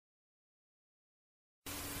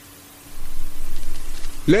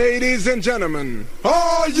Ladies and gentlemen,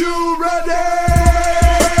 are you ready?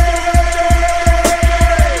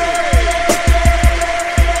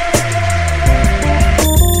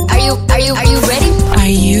 Are you ready? Are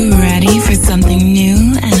you ready for something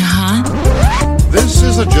new and hot? This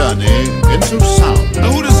is a journey into sound.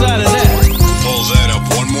 Now who decided that? Pull that up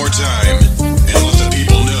one more time and let the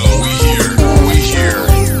people know we hear.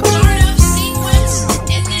 Startup sequence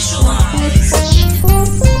initialized. 5, 4,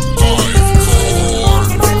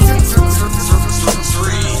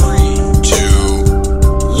 3, 2,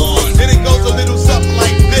 1. Then it goes a little something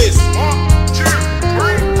like this. 1, 2,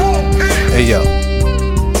 3, 4, hit. Hey yo,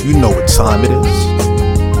 you know what time it is.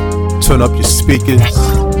 Turn up your speakers,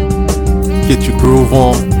 get your groove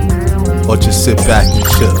on, or just sit back and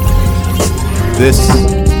chill. This is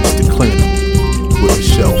The Cleanup with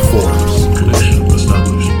Michelle Forbes.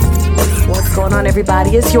 What's going on,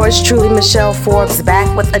 everybody? It's yours truly, Michelle Forbes,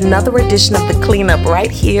 back with another edition of The Cleanup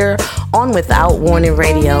right here on Without Warning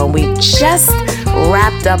Radio. And we just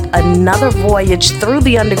wrapped up another voyage through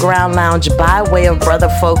the Underground Lounge by way of Brother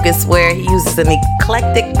Focus, where he uses an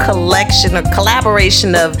eclectic collection or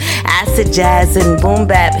collaboration of acid jazz and boom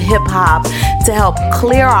bap hip hop to help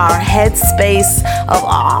clear our headspace of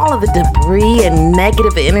all of the debris and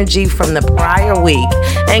negative energy from the prior week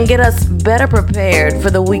and get us better prepared for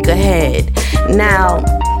the week ahead. Now,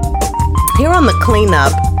 here on The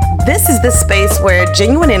Cleanup, this is the space where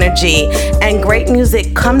genuine energy and great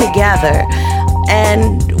music come together,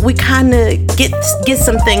 and we kind of get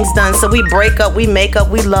some things done. So we break up, we make up,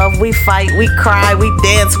 we love, we fight, we cry, we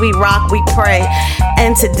dance, we rock, we pray.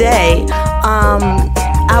 And today, I'm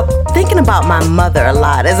thinking about my mother a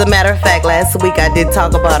lot. As a matter of fact, last week I did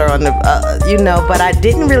talk about her on the, but I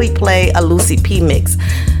didn't really play a Lucy P mix.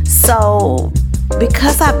 So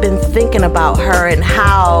because I've been thinking about her and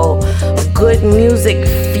how good music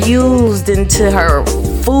fused into her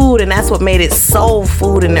food, and that's what made it soul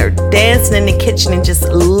food, and her dancing in the kitchen and just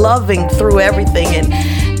loving through everything,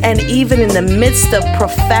 and even in the midst of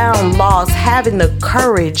profound loss, having the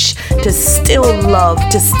courage to still love,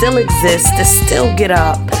 to still exist, to still get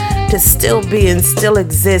up, to still be and still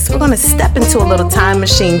exist. We're going to step into a little time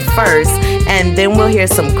machine first, and then we'll hear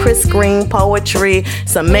some Chris Green poetry,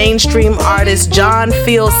 some mainstream artists, John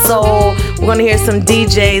Field Soul. We're going to hear some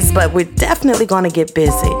DJs, but we're definitely going to get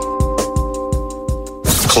busy.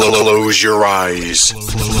 Close your eyes.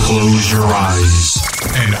 Close your eyes.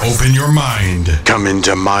 And open your mind. Come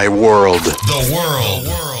into my world. The world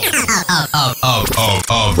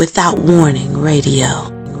of Without Warning Radio.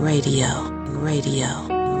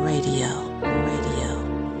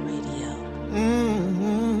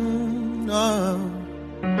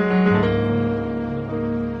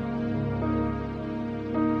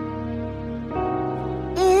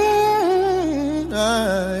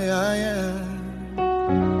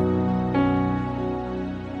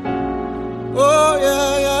 Oh,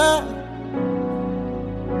 yeah, yeah.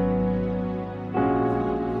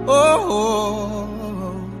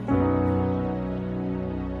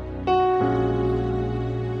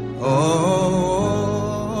 Oh,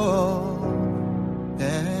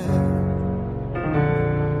 yeah.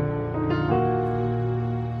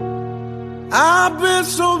 I've been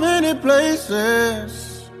so many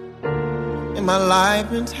places in my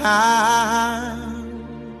life and time.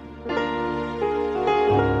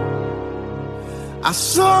 I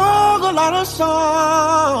sung a lot of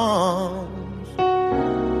songs,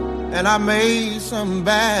 and I made some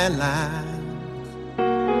bad lines.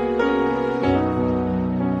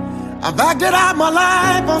 I've acted out my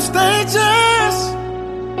life on stages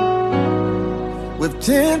with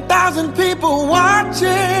 10,000 people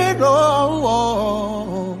watching.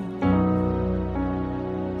 Oh,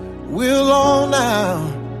 we're alone now,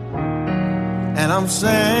 and I'm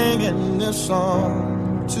singing this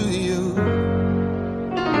song to you.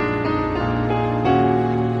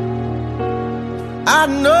 I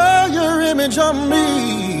know your image of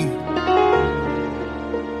me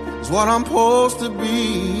is what I'm supposed to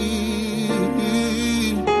be.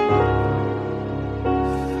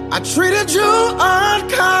 I treated you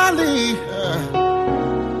unkindly,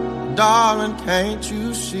 darling, can't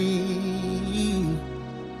you see?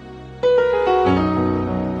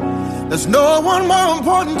 There's no one more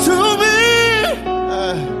important to me,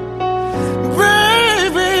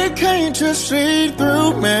 baby, can't you see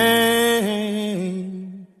through me?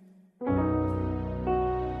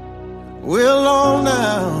 We're alone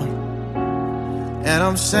now, and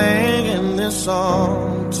I'm singing this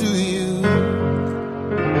song to you.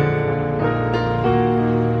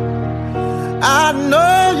 I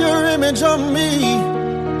know your image of me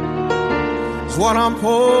is what I'm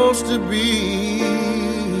supposed to be.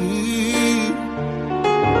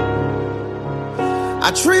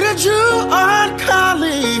 I treated you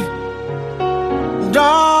unkindly.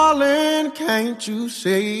 Darling, can't you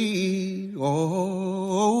see?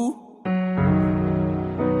 Oh,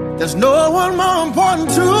 there's no one more important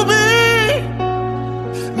to me.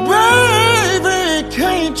 Baby,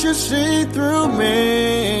 can't you see through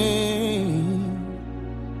me?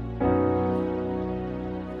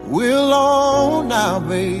 We're alone now,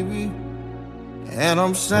 baby, and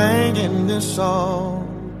I'm singing this song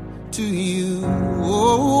to you.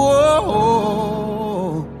 Oh,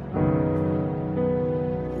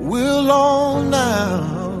 we're alone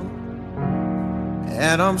now,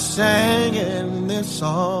 and I'm singing this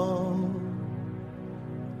song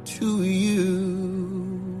to you.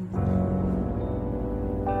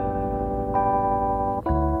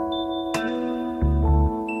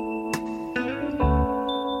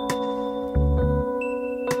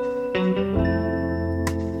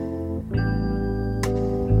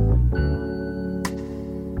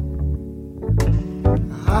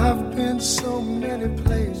 I've been so many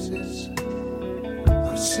places,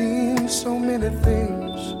 I've seen so many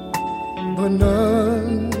things, but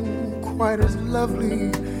none quite as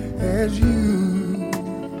lovely as you.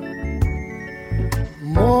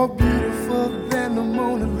 More beautiful than the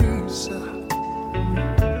Mona Lisa,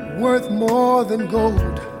 worth more than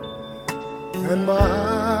gold, and my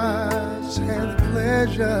eyes have the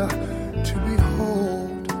pleasure to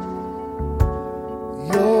behold.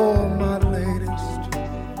 You're my latest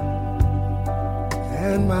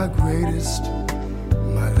and my greatest,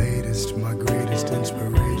 my latest, my greatest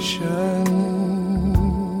inspiration.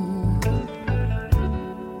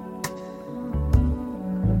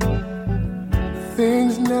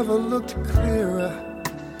 Things never looked clearer,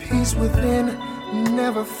 peace within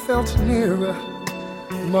never felt nearer.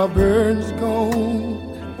 My burden's gone,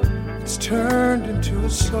 it's turned into a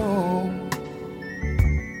song.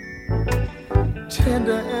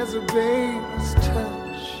 Tender as a baby's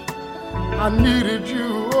touch, I needed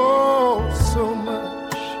you oh so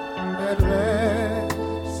much. At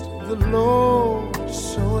last the Lord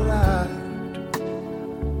so alive.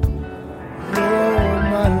 You're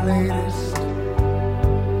my latest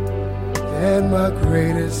and my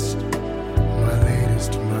greatest, my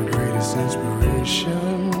latest, my greatest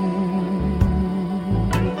inspiration.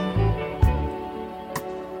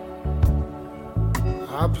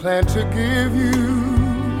 I plan to give you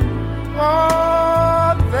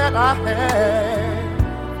all that I have.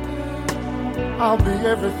 I'll be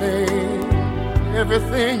everything,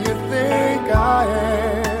 everything you think I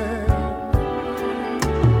am.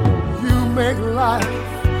 You make life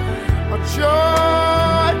a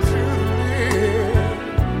joy to live,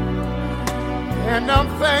 and I'm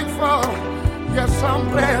thankful, yes I'm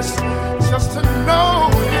blessed, just to know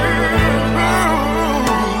you.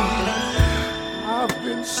 I've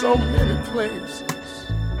been so many places,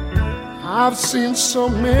 I've seen so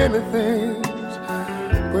many things,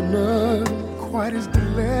 but none quite as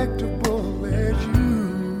delectable as you.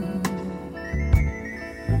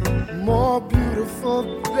 More beautiful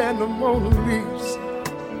than the Mona Lisa,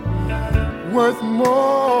 worth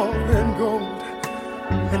more than gold,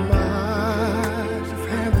 and my eyes have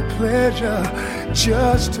had the pleasure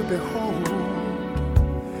just to behold.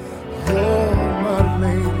 You're my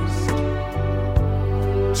latest,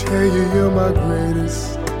 tell you you're my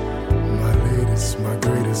greatest, my latest, my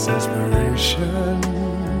greatest inspiration.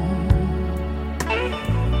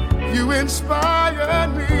 You inspire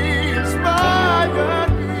me, inspire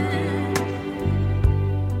me.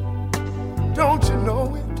 Don't you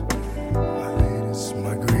know it? My latest,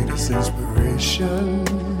 my greatest inspiration.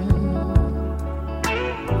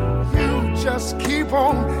 You just keep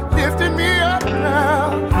on lifting me up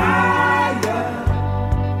now. Higher.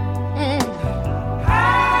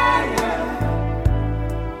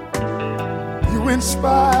 You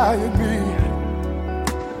inspire me.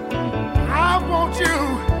 I want you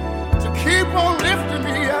to keep on lifting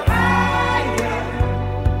me up. Higher,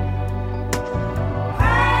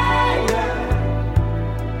 higher.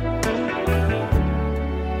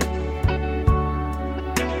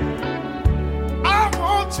 I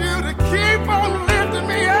want you to keep on lifting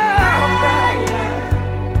me up. Higher.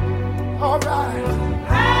 All right.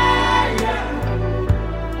 Higher.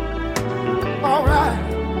 All right.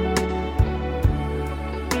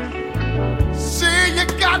 You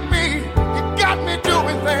got me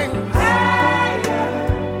doing things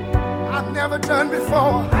I've never done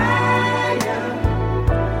before.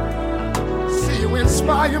 See, you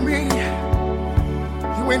inspire me.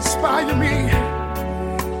 You inspire me.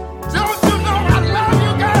 Don't you know I love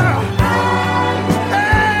you, girl?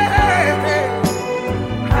 Hey, hey, hey.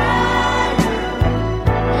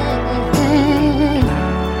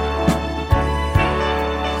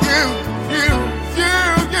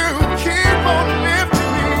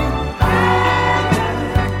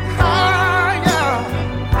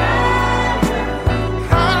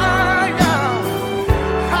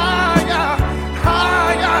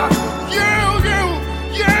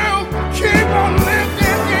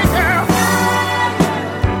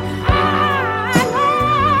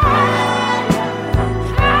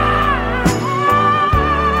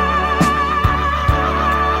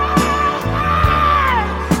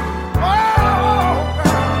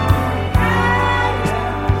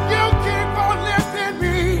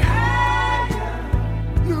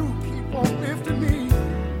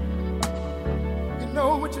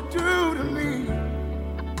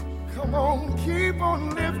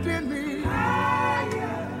 on lifting me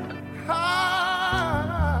higher,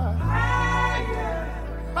 higher, higher,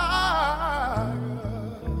 higher.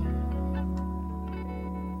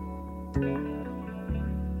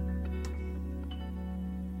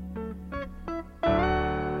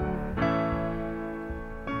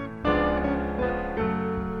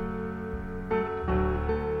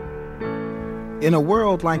 In a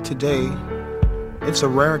world like today, it's a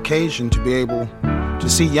rare occasion to be able to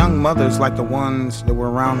see young mothers like the ones that were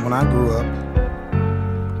around when I grew up.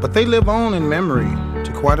 But they live on in memory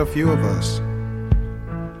to quite a few of us.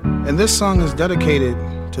 And this song is dedicated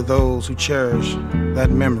to those who cherish that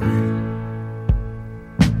memory.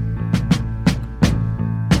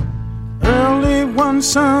 Early one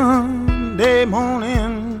Sunday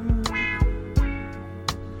morning,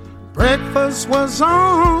 breakfast was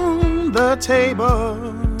on the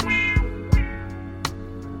table.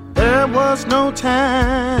 There was no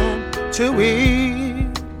time to eat.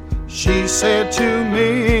 She said to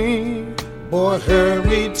me, boy,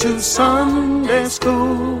 hurry to Sunday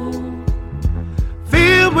school,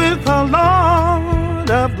 filled with a Lord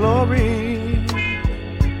of glory.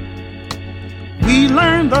 We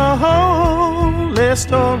learned the holy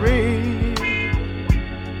story.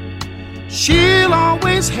 She'll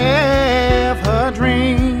always have her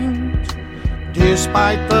dreams,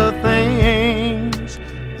 despite the things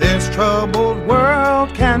this troubled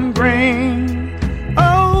world can bring.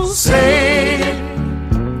 Oh, say,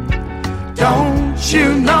 don't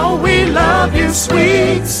you know we love you,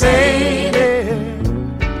 sweet Sadie?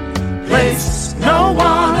 Place no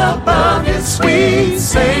one above you, sweet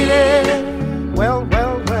Sadie. Well,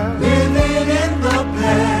 well, well, living in the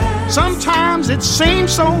past. Sometimes it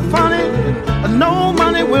seems so funny, no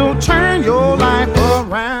money will turn your life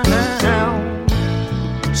around.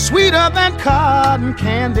 Sweeter than cotton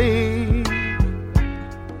candy,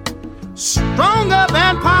 stronger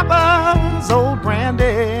than Papa's old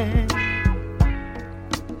brandy.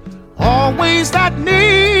 Always that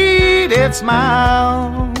needed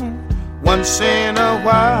smile. Once in a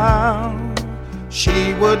while,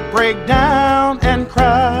 she would break down and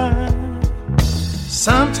cry.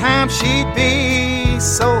 Sometimes she'd be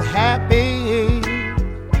so happy,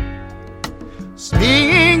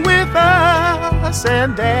 being with us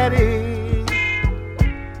and Daddy,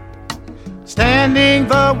 standing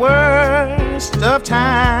the worst of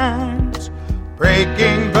times,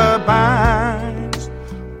 breaking the binds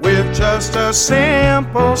with just a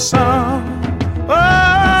simple song.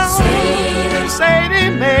 Oh, Sadie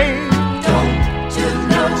Mae, don't you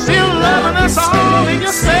know still loving us all in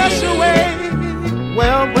your special way.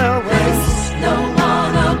 Well, well, well, there's no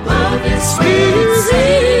one above you,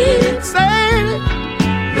 sweet Sadie,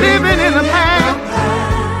 living in the past.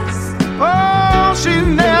 Oh, she's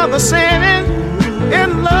never sinning.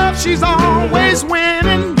 In love, she's always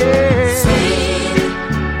winning. Yeah.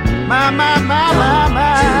 My, my, my, my,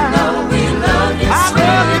 my. You know we love you, I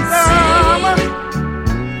love you, girl.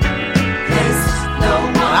 No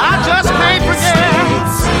one I just can't forget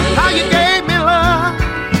how you gave me love.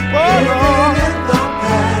 Oh, Lord.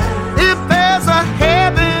 If there's a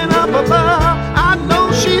heaven up above, I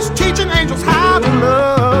know she's teaching angels how to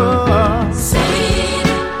love.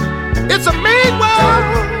 It's a mean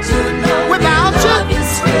world without you.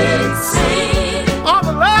 All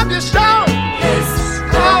the love you show.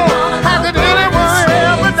 Oh, how could anyone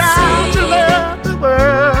ever die to love the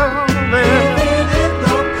world?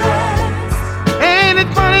 Ain't it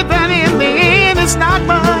funny that in the end it's not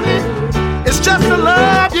money, it's just the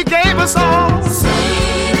love you gave us all.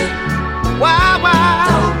 Why,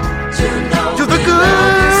 to the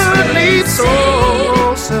good lead so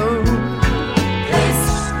soon.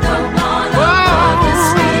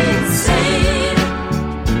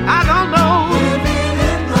 I don't know.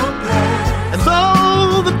 And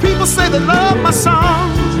though the people say they love my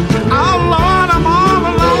songs, oh Lord, I'm all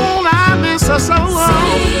alone. I miss her so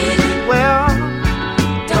long. Well,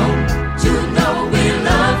 don't you know we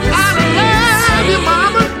love you, I love you,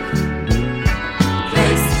 Mama.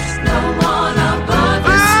 Place no one above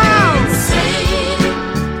you,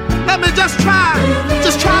 let me just try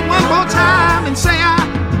one more time and say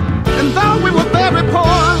and though we were very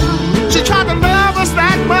poor, she tried to love us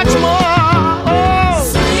that much more. Oh,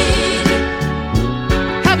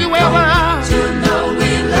 have you ever?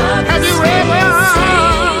 Have you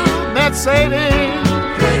ever met Sadie?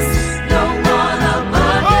 No one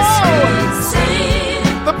above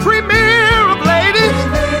the premier of ladies.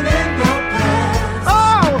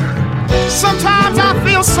 Oh, sometimes I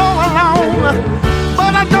feel so alone,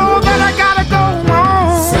 but I know that I gotta go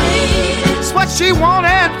on. It's what she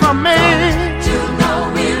wanted from me.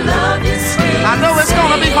 I know it's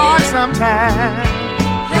gonna be hard sometime.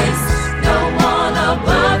 Place no one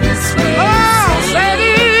above your sweet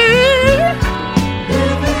Lady,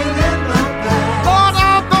 Lord,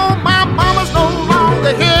 although my mama's no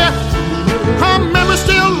longer here, her memory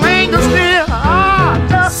still lingers near.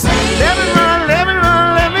 Just let me run, let me run,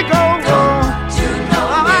 let me go.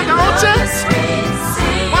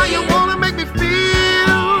 Why you wanna make me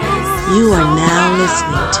feel? You are now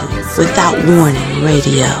listening to Without Warning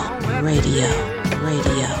Radio. Radio.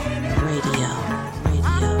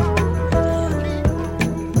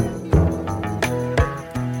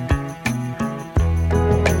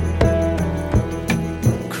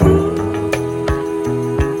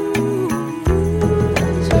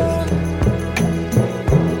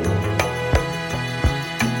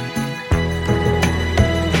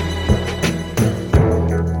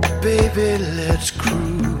 Baby, let's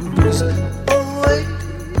cruise away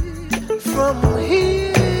from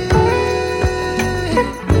here.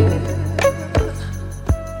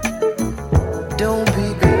 Don't be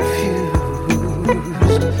confused.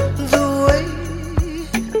 The way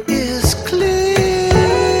is clear.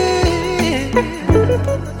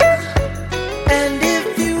 And if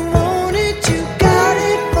you want it, you got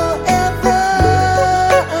it forever.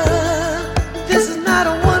 This is not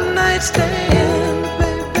a one-night stand.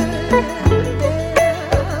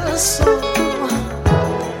 So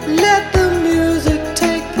let the music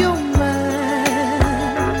take your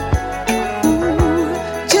mind. Ooh,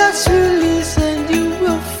 just release and you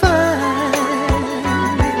will find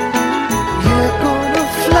you're gonna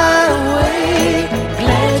fly away.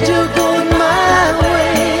 Glad you're going my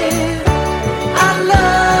way. I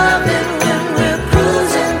love it when we're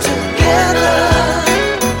cruising together.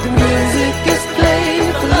 The music is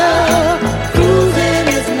played for love. Cruising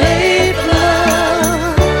is made for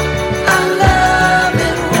love. I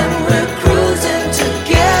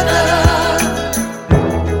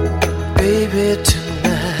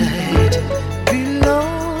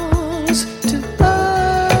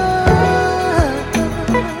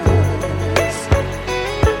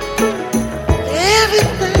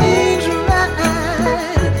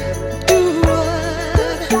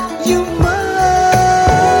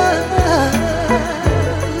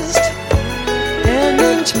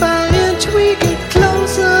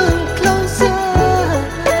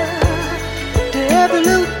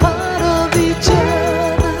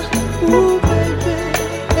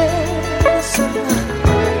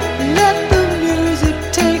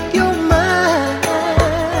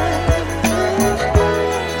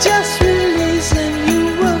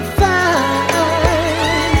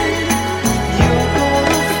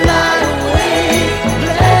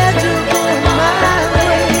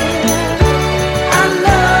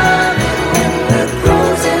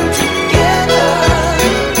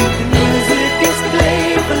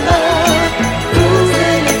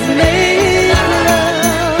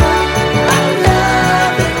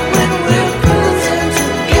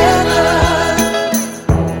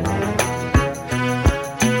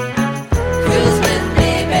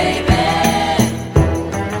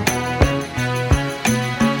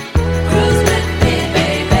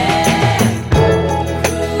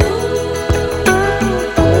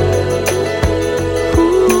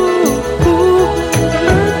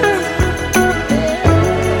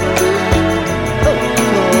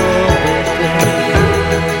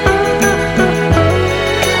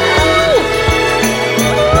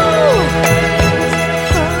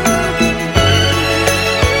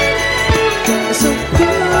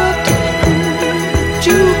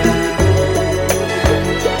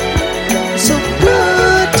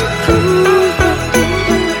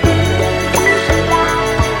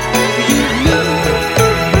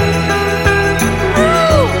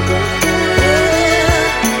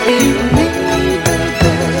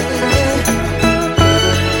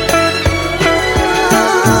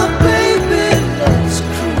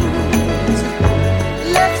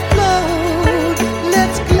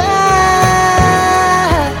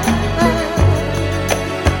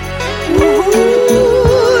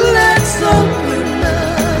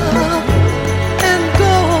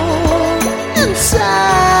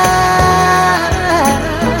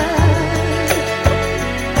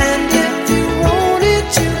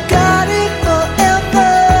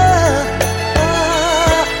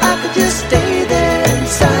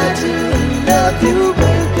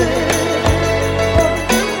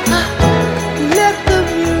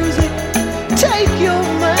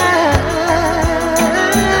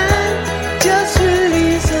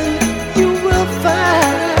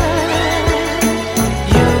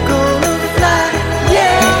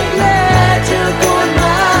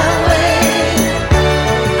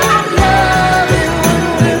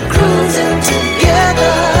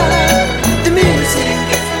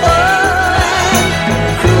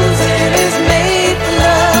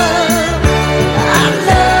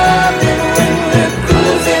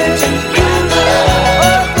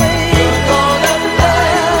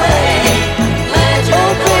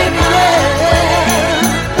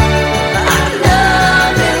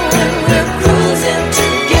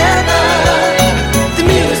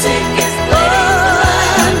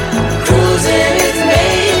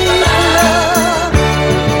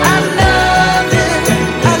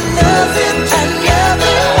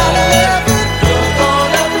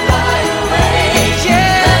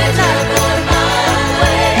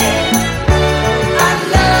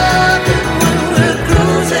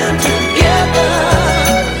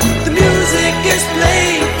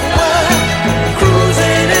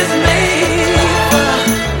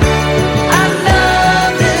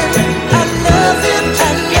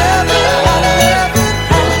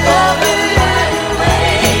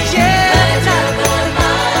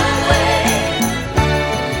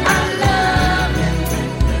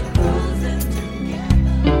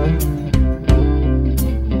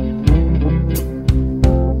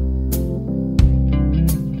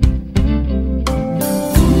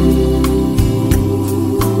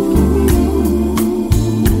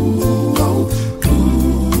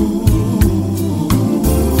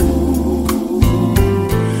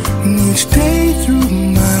Each day through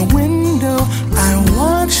my window, I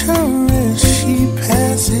watch her as she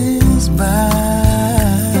passes by.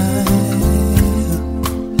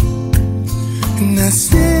 And I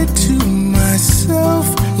said to myself,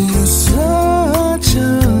 you're such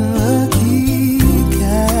a lucky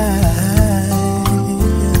guy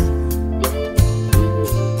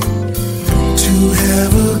to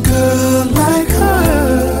have a girl like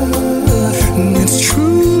her. And it's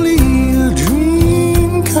truly a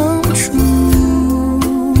dream come true.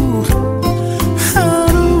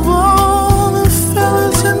 Out of all the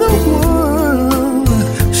fellas in the world,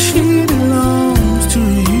 she belongs to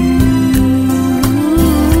you.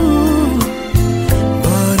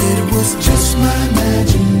 But it was just my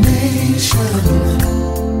imagination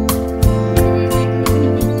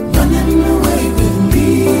running away with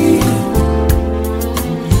me.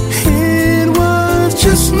 It was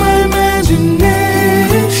just my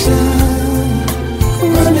imagination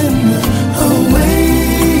running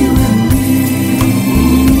away with me.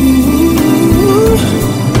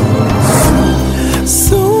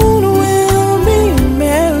 Soon we'll be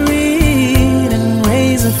married and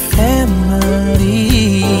raise a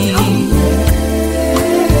family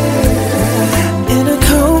in a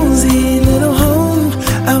cozy little home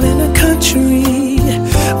out in the country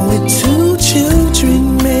with 2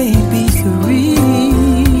 children, maybe 3.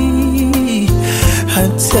 I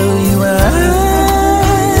tell you,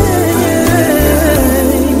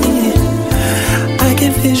 I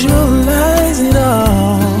can visualize it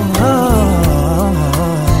all.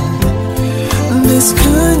 This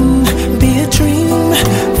couldn't be a dream,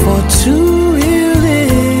 for to real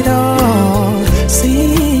it all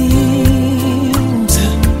seems.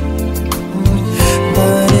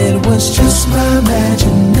 But it was just my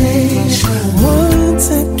imagination once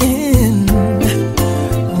again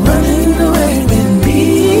running away with me.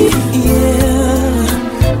 Yeah,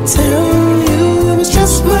 tell you it was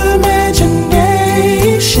just my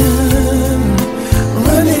imagination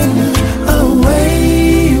running away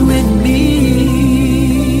with me.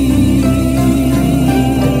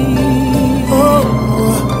 Oh,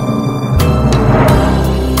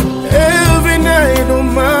 every night on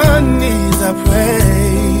my knees I pray.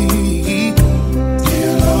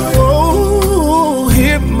 Oh,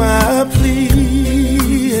 hear my plea.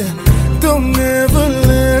 Don't ever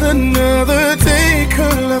let another take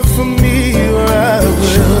her love from me, or I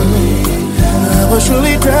will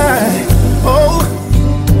surely die. Oh,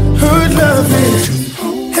 her love is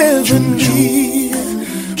heavenly.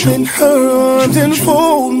 When her arms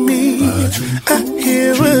enfold me, I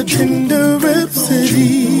hear a tender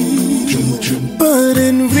rhapsody. But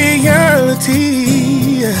in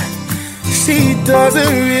reality, she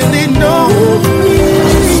doesn't really know me.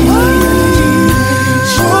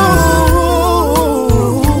 Oh,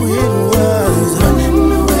 it was running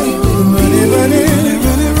away with me. Running.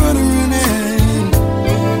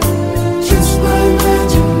 Just my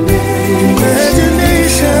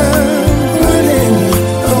imagination running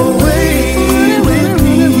away with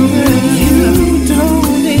me. You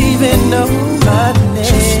don't even know my name.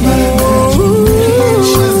 Just my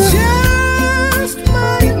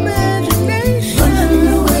imagination running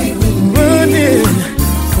away with me.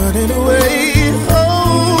 Running away. Oh,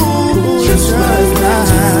 just my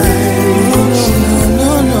imagination. No.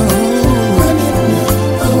 Running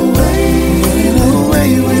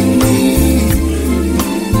away with me.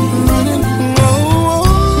 Running,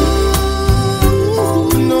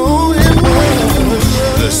 no, it was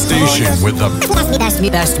The station with the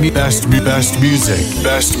best music.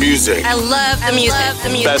 Best music. I love the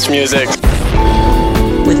music. Best music.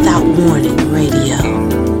 Without Warning Radio.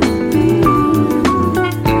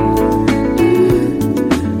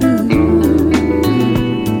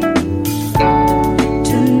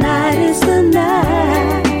 Tonight is the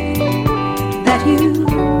night that you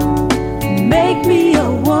make me a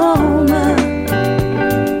woman.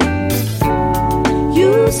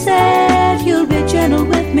 You said you'll be gentle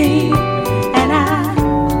with me, and I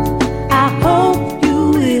hope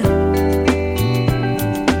you will.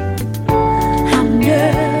 I'm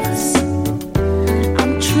nervous,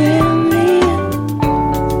 I'm trembling,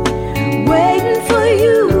 waiting for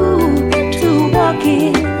you to walk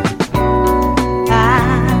in.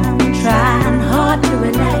 I'm trying hard to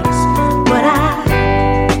relax, but I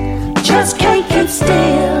just can't keep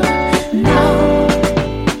still. No,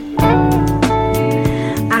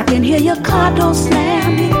 I can hear your car door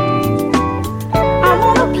slamming. I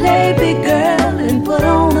wanna play big girl and put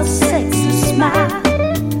on a sexy smile,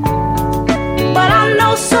 but I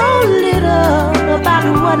know so little about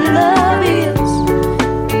what love is.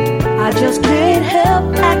 I just can't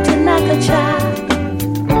help acting like a child.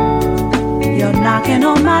 You You're knocking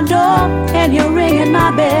on my door and you're ringing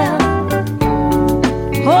my bell.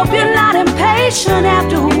 Hope you're not impatient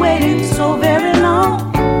after waiting so very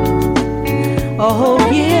long. Oh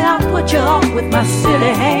yeah, I'll put you off with my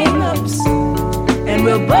silly hang-ups, and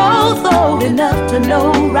we're both old enough to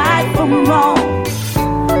know right from wrong.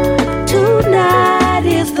 Tonight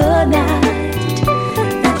is the night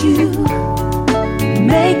that you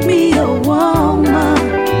make me a woman.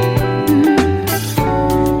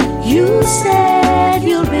 You said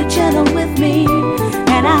you'll be gentle with me,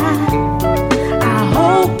 and I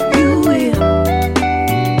hope you will.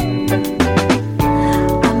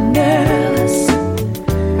 I'm nervous,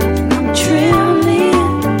 I'm trembling,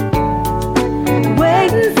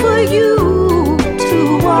 waiting for you to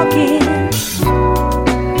walk in.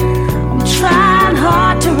 I'm trying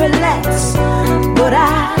hard to relax, but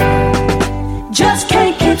I just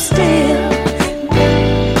can't keep still.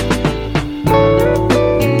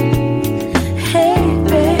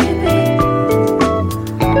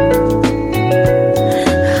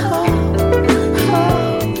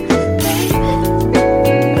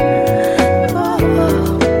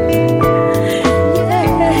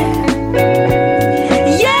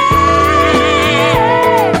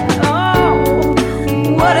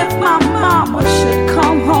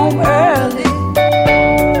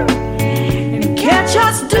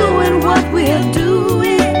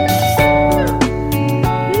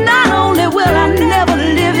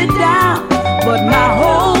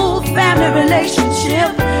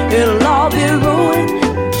 It'll all be ruined,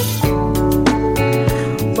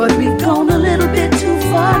 but we've gone a little bit too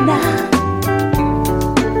far now.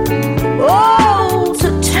 Oh, to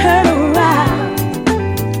turn around.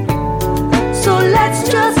 So let's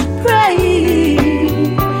just pray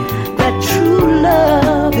that true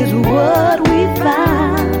love is what we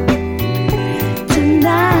find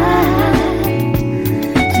tonight,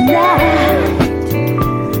 tonight,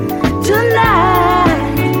 tonight,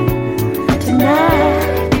 tonight.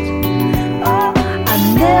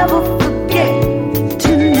 Never forget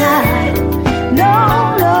tonight. No,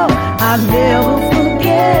 no, I'll never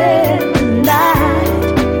forget tonight.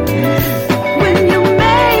 When you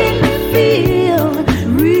make me feel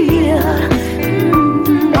real,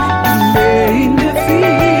 you make me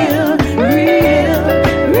feel real,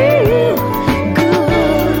 real good.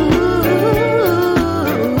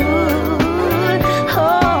 Oh,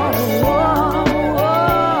 oh, oh,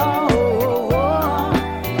 oh,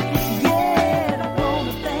 yeah.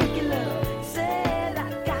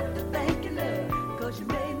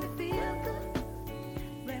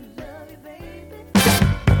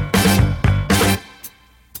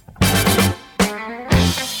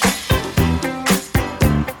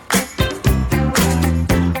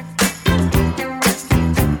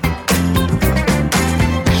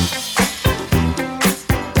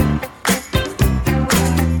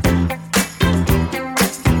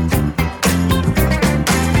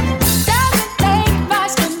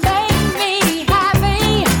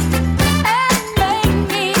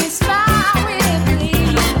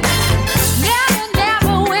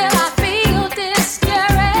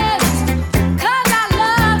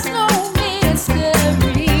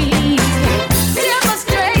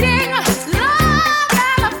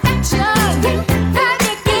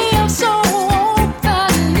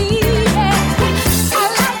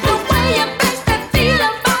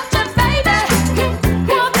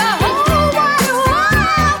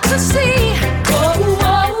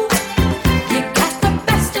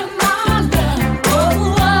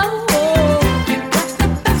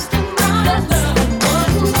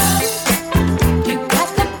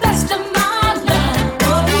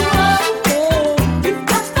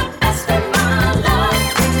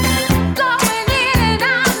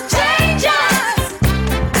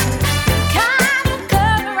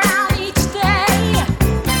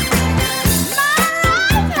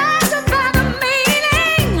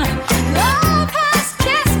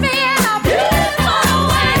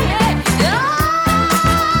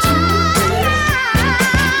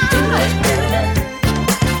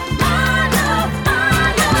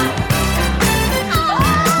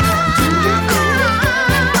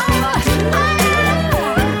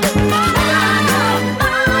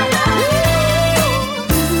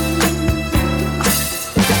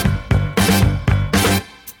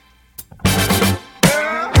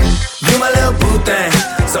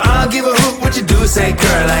 say,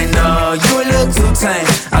 girl, I know you a little too tame.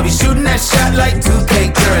 I'll be shooting that shot like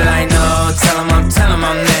 2K, girl, I know. Tell him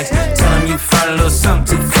I'm next. Tell him you find a little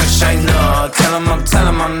something too fresh, I know. Tell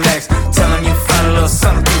him I'm next. Tell him you find a little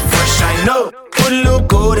something too fresh, I know. Put a little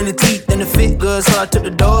gold in the teeth and it fit good, so I took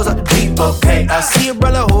the doors out the Jeep, okay. I see a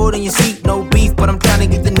brother holding your seat, no beef, but I'm trying to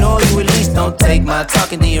get the noise you release. No don't take my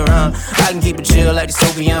talking to your own. I can keep it chill like the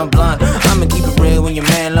Soviet blunt. I'ma keep it real when your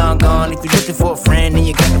man long gone. If you're looking for a friend and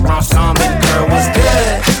you got the wrong song, baby girl, what's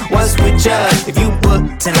good? What's with ya? If you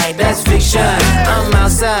book tonight, that's fiction. I'm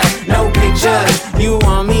outside, no pictures. You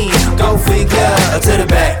want me? Go figure. To the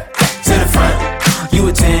back, to the front. You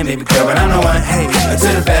a 10, baby girl, but I'm the one. Hey, to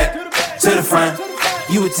the back, to the front.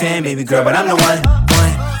 You a 10, baby girl, but I'm the one.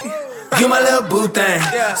 You my little boo thing,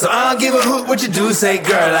 so I don't give a hoot what you do say,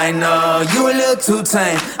 girl. I know you a little too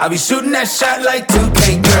tame. I'll be shooting that shot like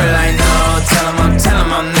 2K, girl. I know. Tell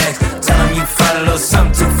him I'm next. Tell him you find a little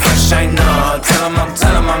something too fresh. I know. Tell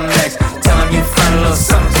him I'm next. Tell him you find a little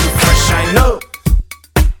something too fresh. I know.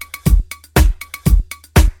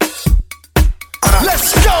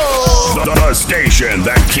 Let's go! The station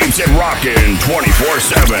that keeps it rocking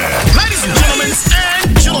 24/7. Ladies and gentlemen,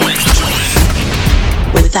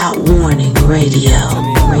 Without Warning Radio.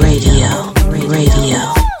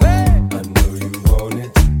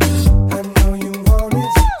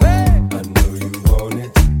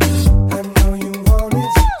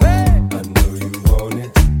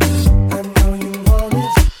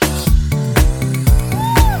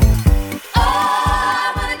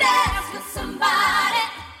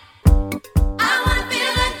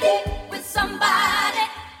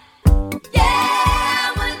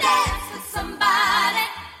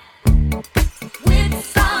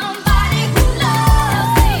 Somebody who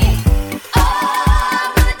loves me.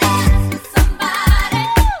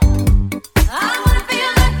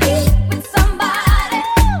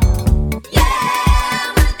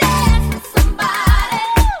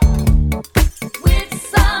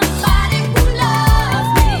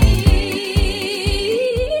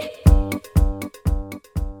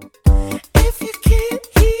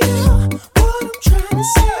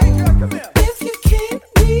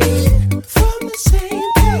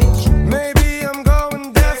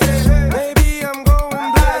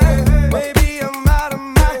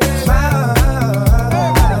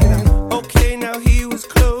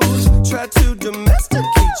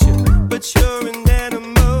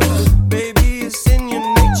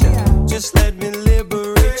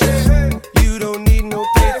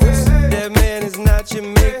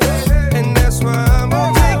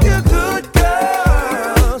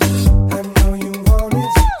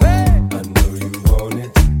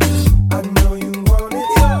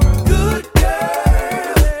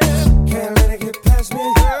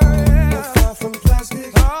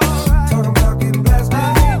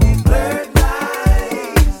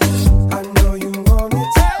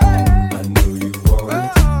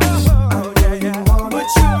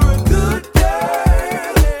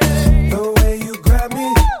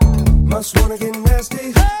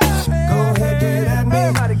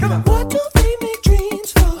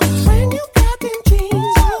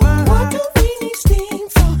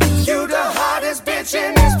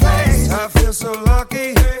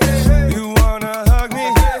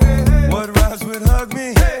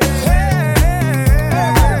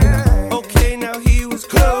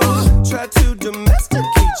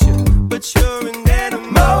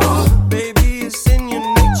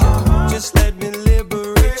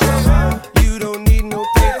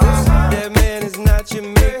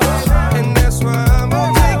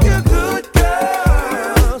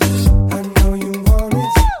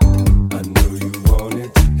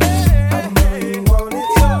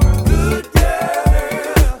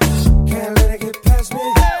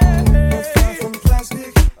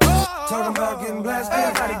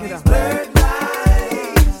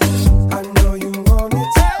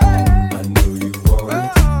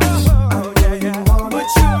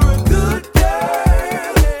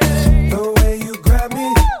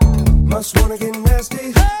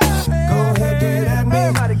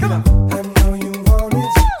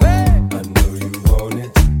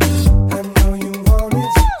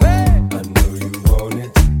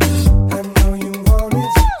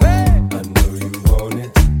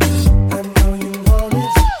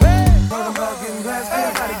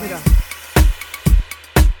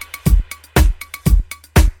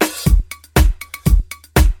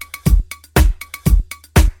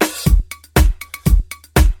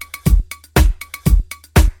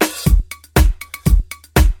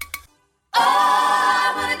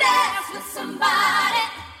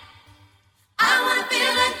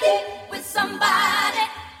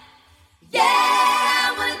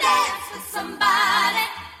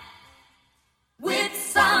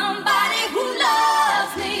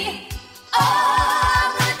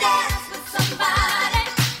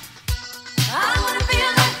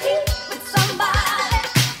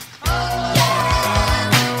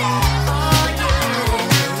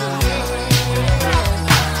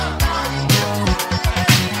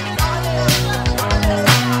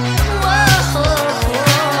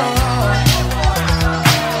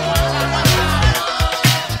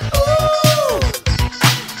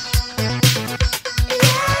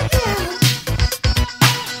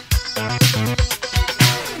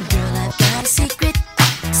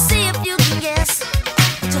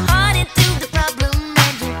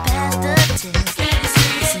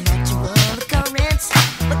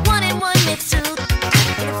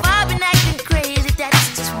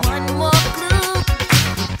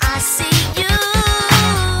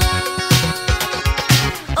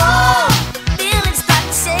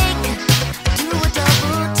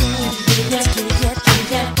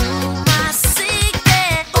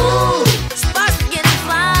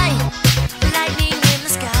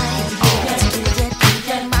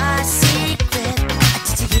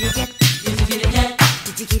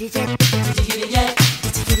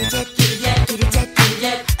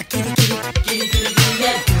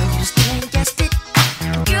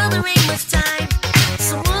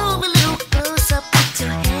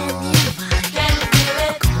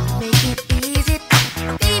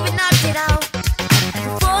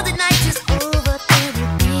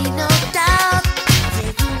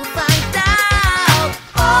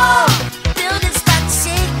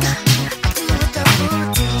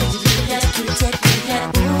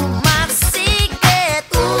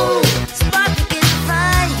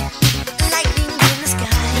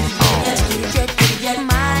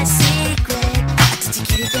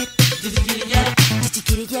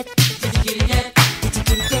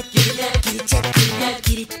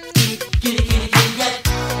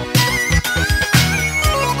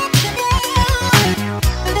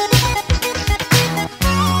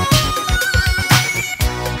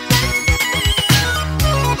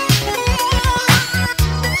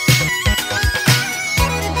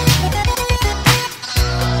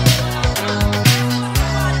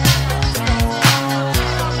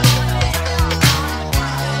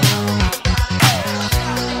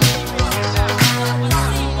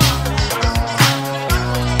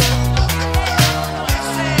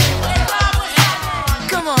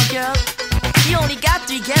 got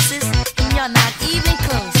 3 guesses, and you're not even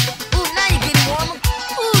close. Ooh, now you're getting warmer.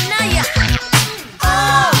 Ooh, now you're hot.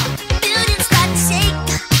 Oh, buildings start to shake.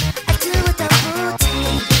 I do what the fool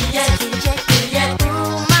take. Yeah.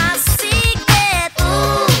 Ooh, my secret.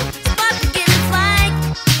 Ooh, spark getting flight.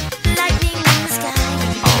 Lightning in the sky.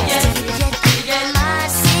 Yeah. My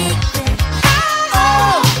secret.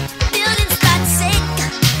 Oh, buildings start to shake.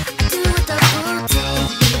 I do what the fool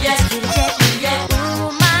take. Yeah. Ooh,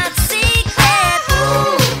 my secret.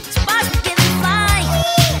 Ooh, spark getting flight.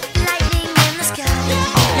 Lightning in the sky.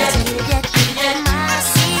 Yeah. My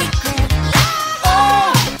secret.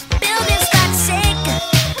 Oh, buildings start to shake.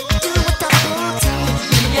 Do what the fool take.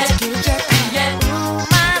 Ooh,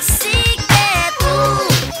 my secret. Ooh,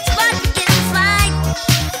 spark getting flight.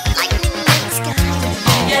 Lightning in the sky.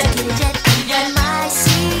 My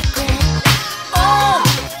secret. Oh,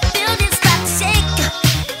 buildings start to shake.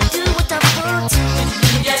 Do what the fool take.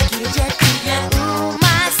 Ooh,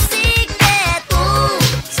 my secret. Ooh,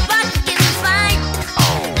 spark getting flight.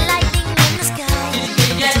 Lightning in the sky.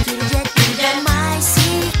 My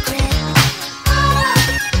secret.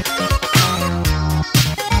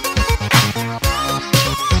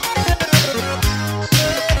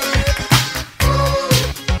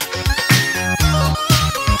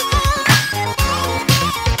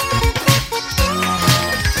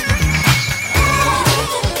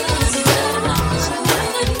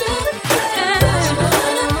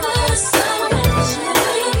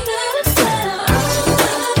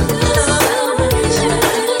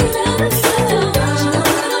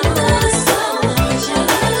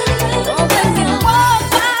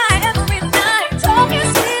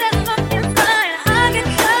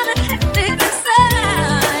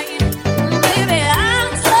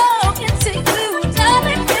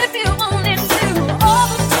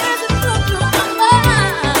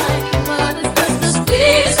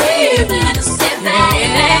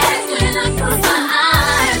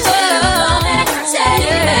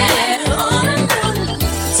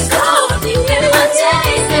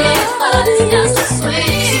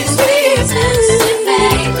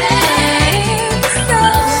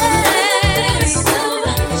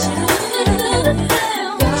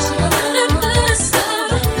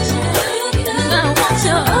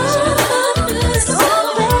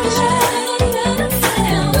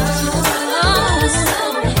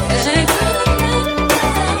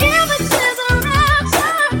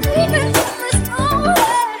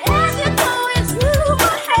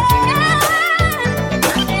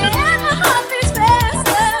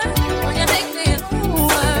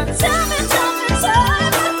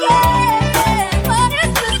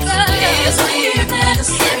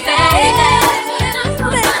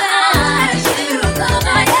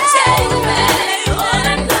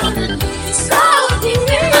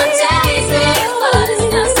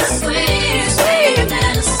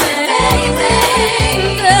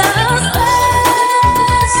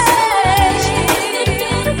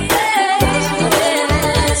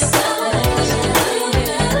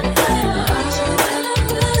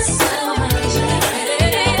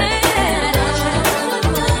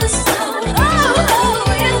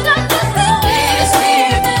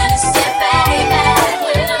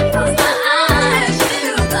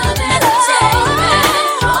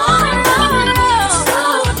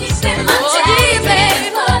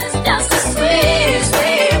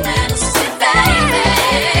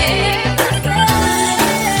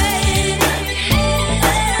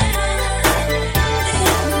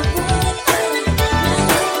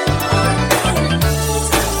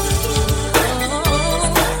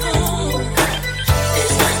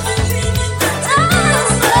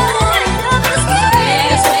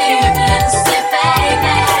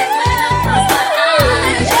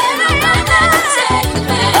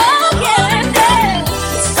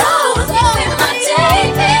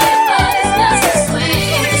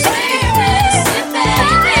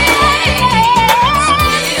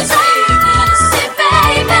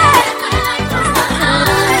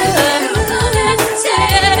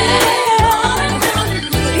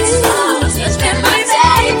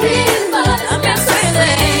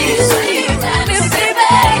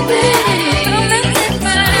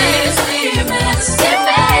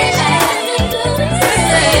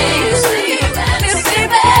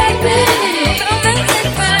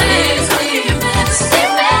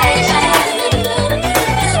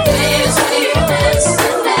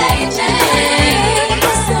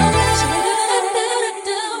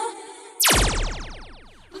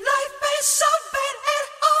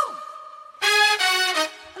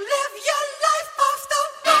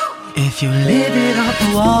 If you live it off the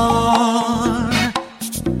wall,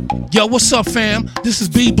 Yo, what's up, fam? This is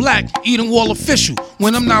B Black, Eden Wall Official.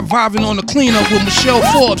 When I'm not vibing on the cleanup with Michelle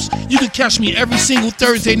Forbes, you can catch me every single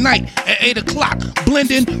Thursday night at 8 o'clock,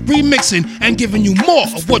 blending, remixing, and giving you more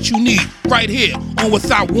of what you need right here on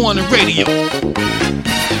Without Warning Radio.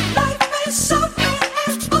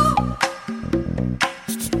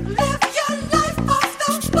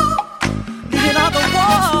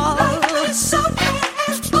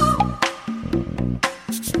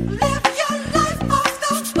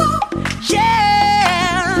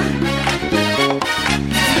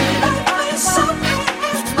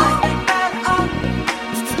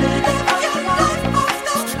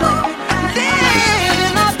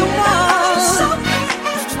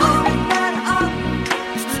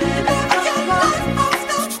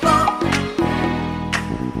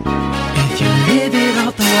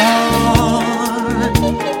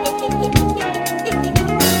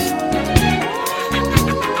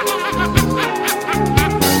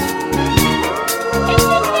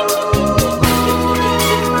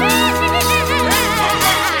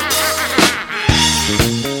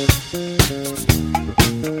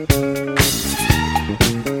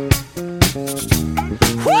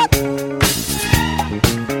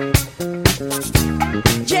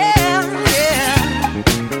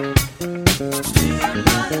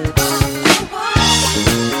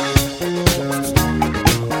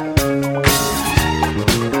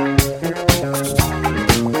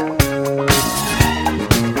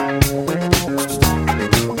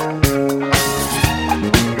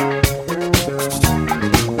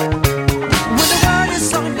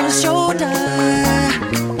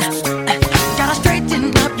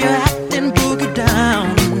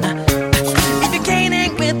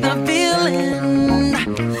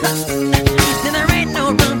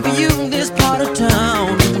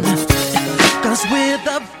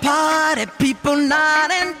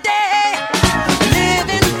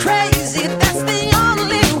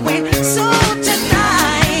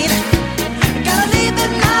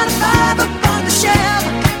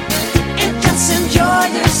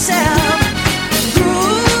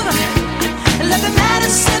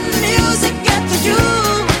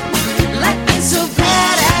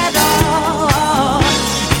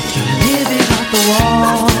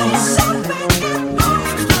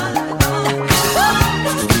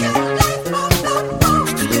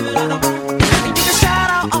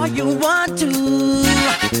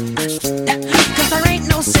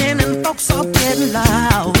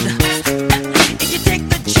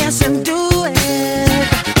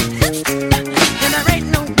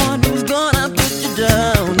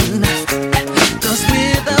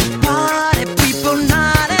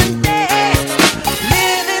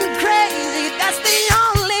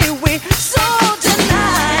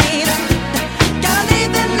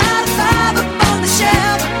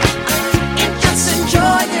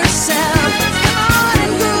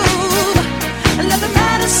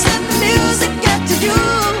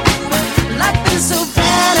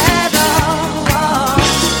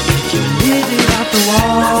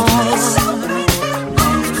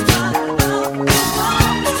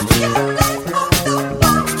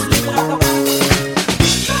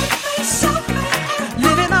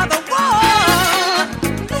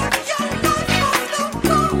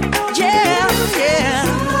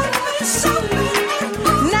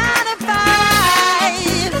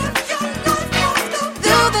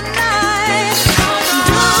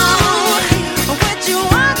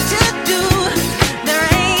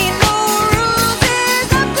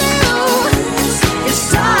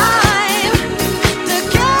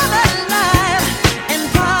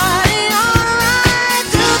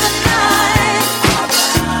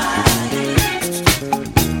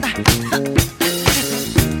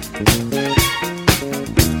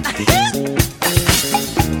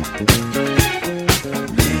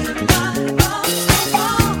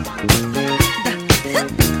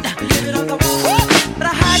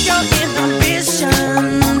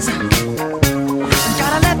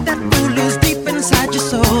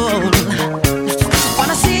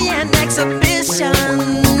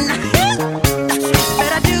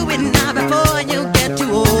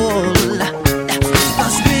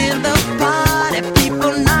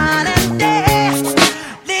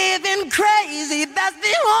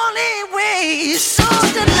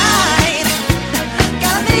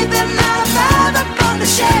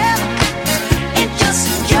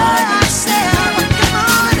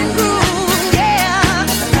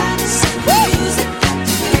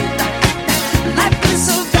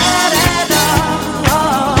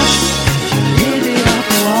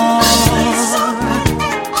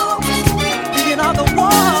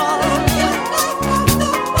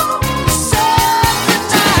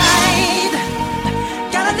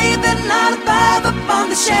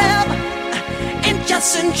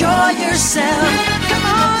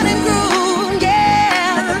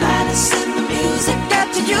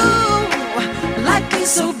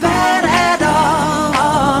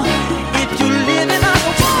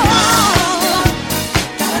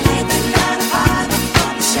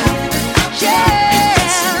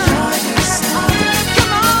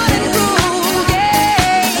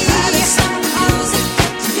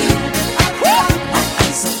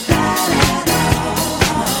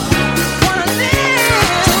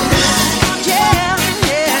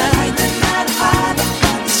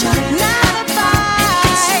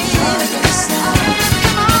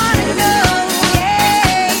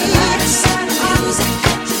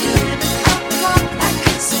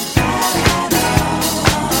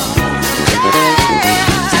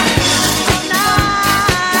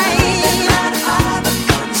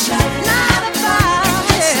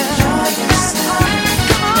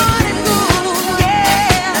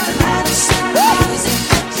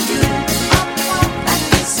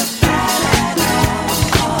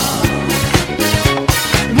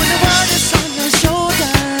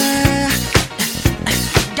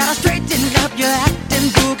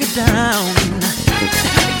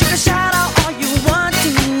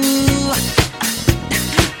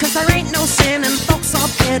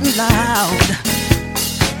 getting loud.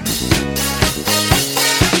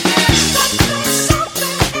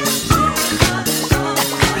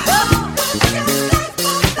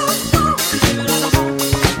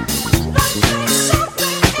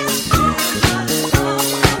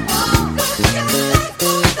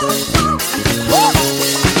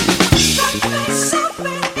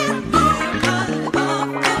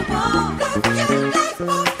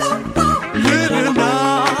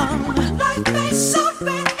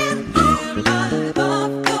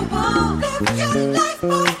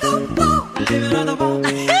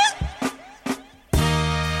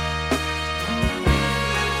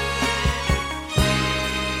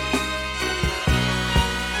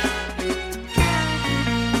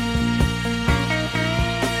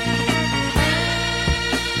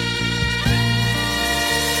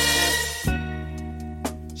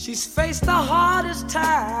 She's faced the hardest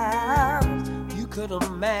times you could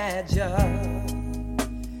imagine.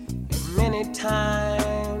 And many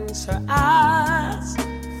times her eyes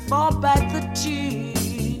fall back the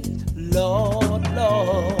tears, Lord,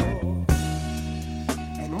 Lord.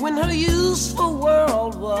 And when her useful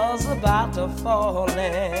world was about to fall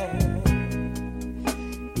in,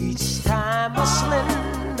 each time her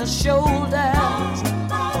slender shoulders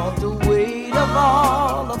felt the weight of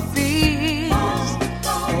all the fears,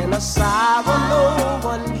 and a sorrow no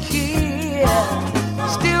one hears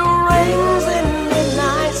still rings in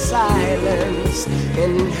midnight silence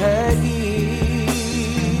in her ear.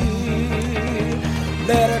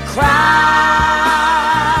 Let her cry,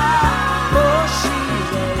 for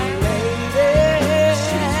she's a lady.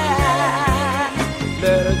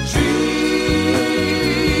 Let her dream,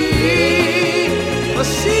 for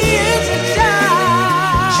she is a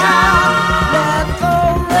child. Let the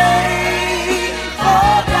rain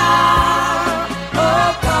fall down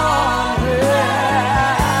upon her.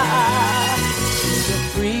 She's a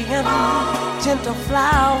free and gentle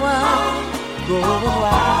flower growing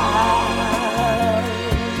wild.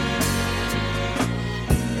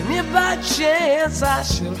 And if by chance I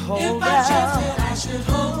should hold her,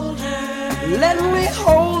 let me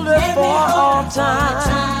hold her for all time.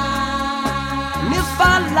 And if I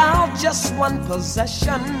allow just one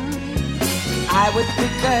possession, I would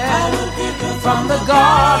pick her from the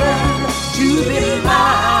garden to be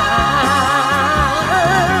mine.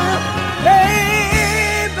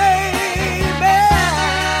 Hey, baby,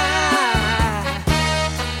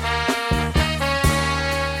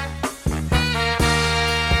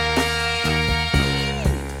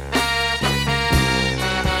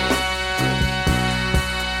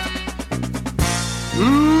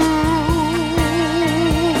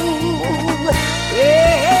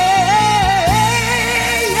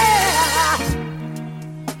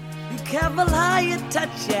 careful how you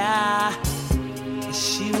touch her,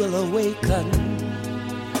 she will awaken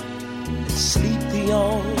and sleep the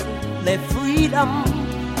only freedom,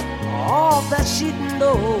 all that she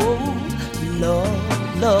knows.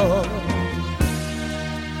 Love, love.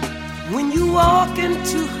 When you walk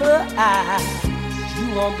into her eyes, you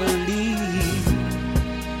won't believe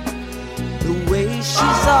the way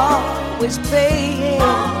she's always paying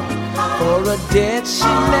for a debt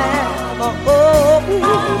she never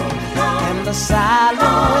owed. And the silent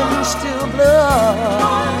wind still blows,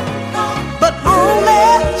 but only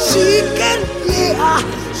she can hear,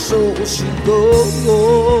 so she goes.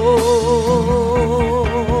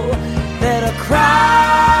 Let her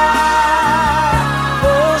cry,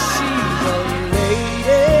 for she's a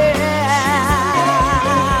lady.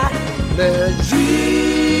 Let her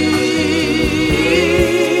dream,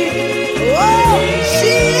 oh,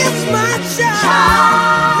 she is my child.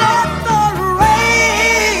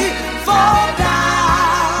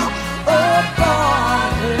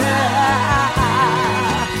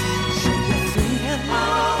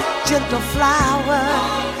 The flower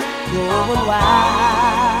growing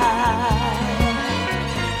wild.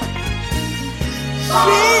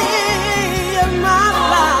 She is my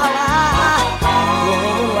flower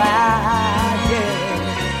growing wild, yeah.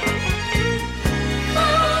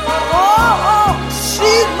 Oh,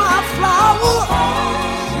 she's my flower,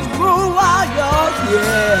 she's growing wild,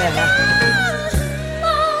 yeah.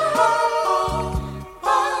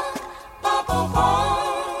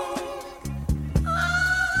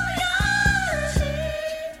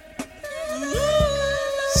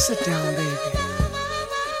 Sit down, baby,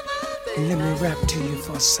 and let me rap to you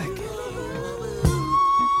for a second.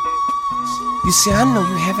 You see, I know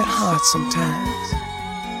you have it hard sometimes,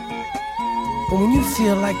 but when you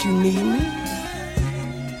feel like you need me,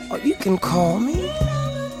 or you can call me.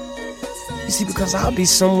 You see, because I'll be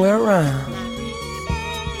somewhere around.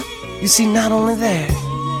 You see, not only that,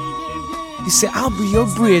 He said, I'll be your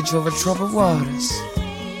bridge over troubled waters.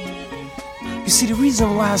 You see, the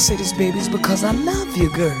reason why I say this, baby, is because I love you,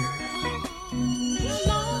 girl.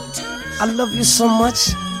 I love you so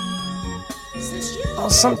much. Oh,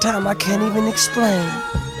 sometimes I can't even explain.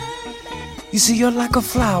 You see, you're like a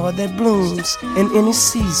flower that blooms in any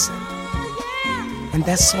season. And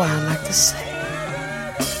that's why I like to say,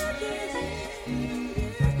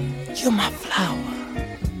 you're my flower,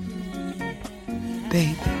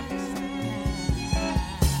 baby.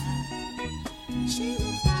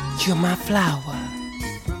 You're my flower.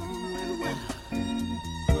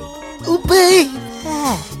 Ooh, baby.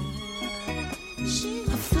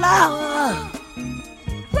 A flower.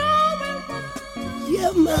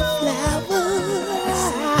 You're my flower.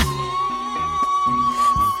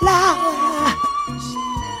 Flower.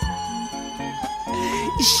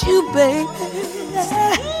 It's you, baby.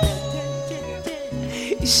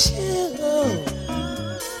 It's you.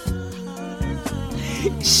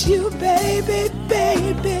 It's you, baby,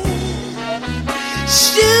 baby. It's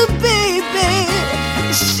you, baby.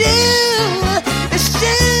 It's you. It's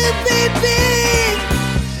you, baby.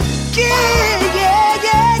 Yeah, yeah,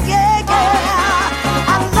 yeah, yeah, yeah.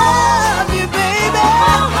 I love you, baby.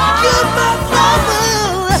 You're my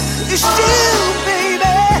flower. It's you,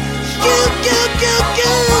 baby. You.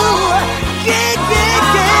 Yeah, yeah,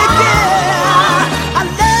 yeah, yeah. I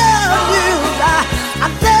love you. I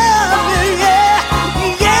love you, yeah.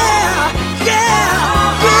 Yeah, yeah,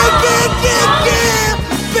 yeah, yeah, yeah, yeah.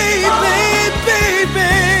 Baby, baby.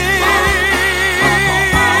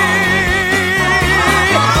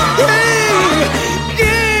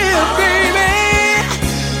 Yeah, baby.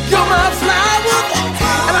 You're my flower.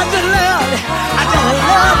 And I just love it. I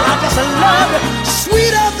just love it.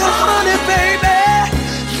 Sweeter than honey, baby.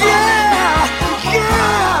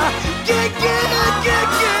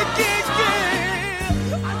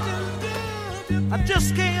 I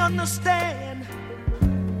just can't understand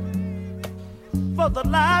for the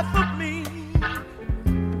life of me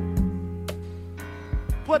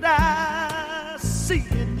what I see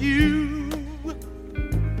in you.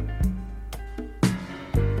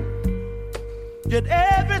 Yet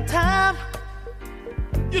every time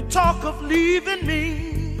you talk of leaving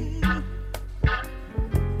me,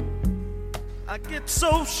 I get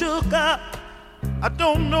so shook up, I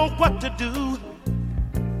don't know what to do.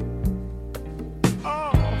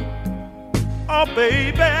 Oh,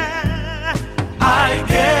 baby, I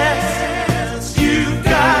guess you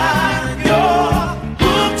got your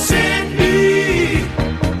hooks in me.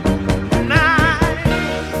 And I'm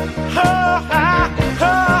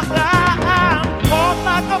caught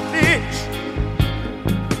like a fish.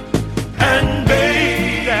 And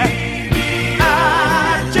baby, I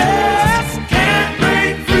just can't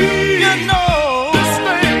break free. You know, this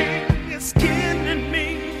thing is killing me.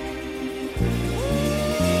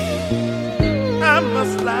 I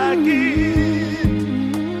must like it,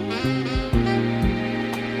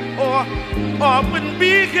 or I wouldn't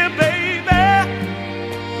be here, baby.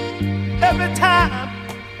 Every time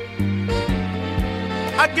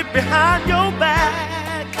I get behind your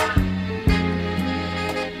back,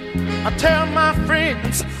 I tell my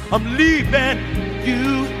friends I'm leaving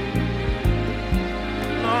you.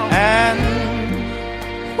 And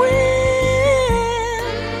when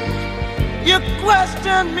you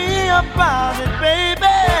question me about it,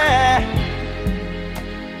 baby,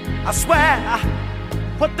 I swear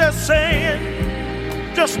what they're saying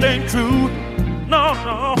just ain't true. No,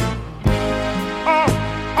 no.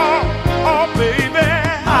 Oh, baby,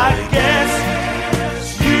 I guess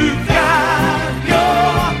you got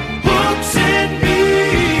your hooks in me,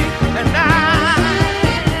 and I'm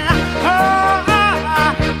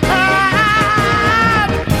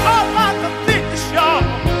like a fish, y'all.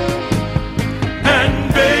 And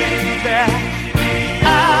baby, I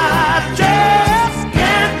just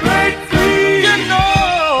can't break free. You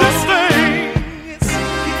know, this thing is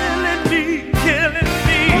killing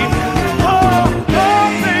me. Oh, oh.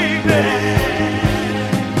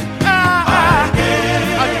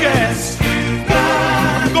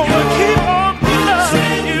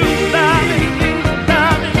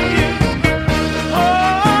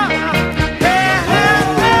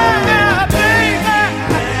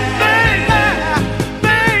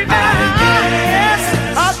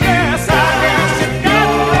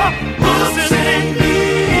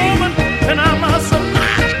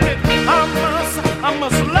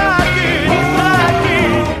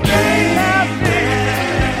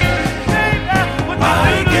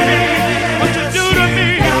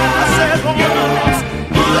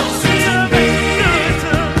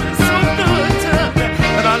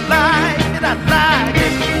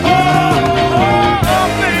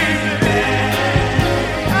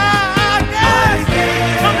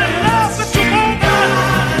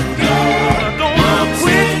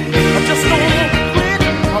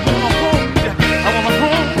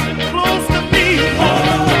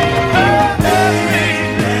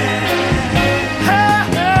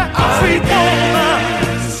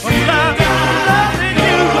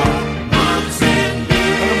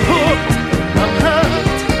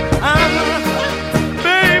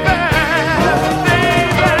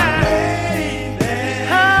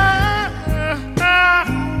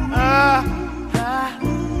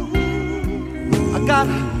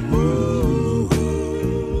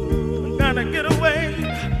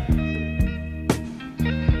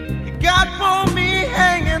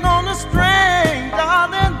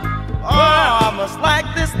 must like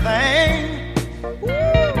this thing. Ooh,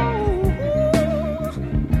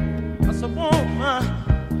 I said, woman,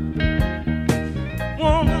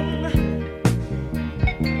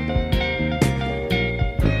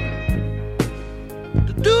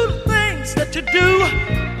 to do the things that you do,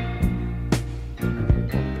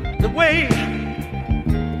 the way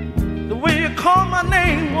you call my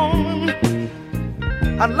name, woman,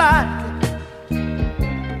 I like it.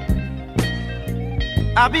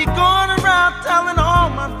 I be going around telling all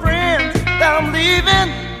my friends that I'm leaving.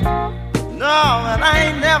 No, and I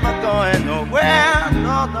ain't never going nowhere,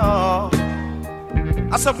 no.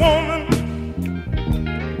 I said, woman,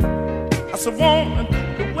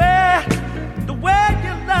 the way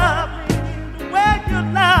you love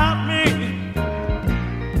me,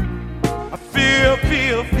 I feel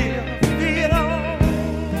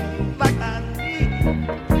like I need.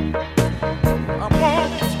 I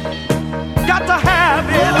want it, got to have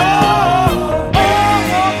it all.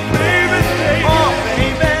 Oh, baby,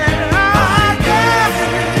 I guess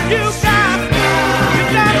you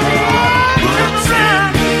got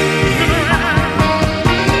me.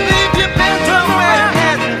 Leave your bed somewhere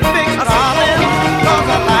and fix it, darling, 'cause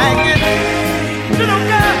I like it. Little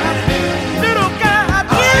girl, you got me.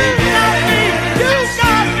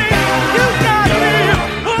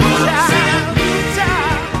 Oh,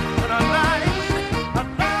 child, but I like it.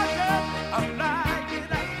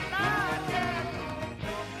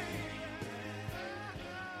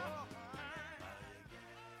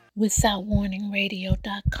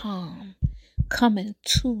 WithoutWarningRadio.com, coming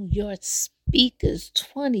to your speakers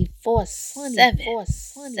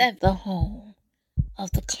 24/7, the home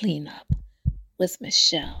of the cleanup with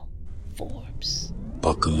Michelle Forbes.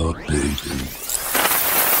 Buckle up, baby.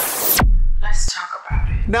 Let's talk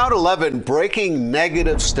about it. Now at 11, breaking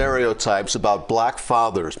negative stereotypes about black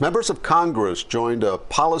fathers. Members of Congress joined a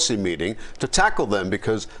policy meeting to tackle them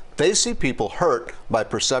because they see people hurt by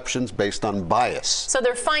perceptions based on bias. So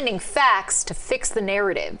they're finding facts to fix the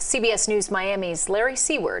narrative. CBS News Miami's Larry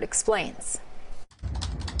Seward explains.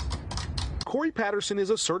 Corey Patterson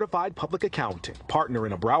is a certified public accountant, partner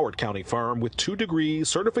in a Broward County firm with 2 degrees,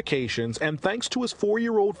 certifications, and thanks to his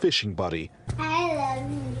 4-year-old fishing buddy, I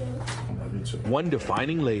love you. one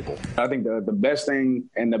defining label. I think the best thing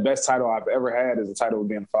and the best title I've ever had is the title of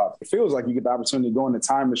being a father. It feels like you get the opportunity to go in the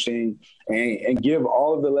time machine and give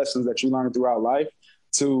all of the lessons that you learned throughout life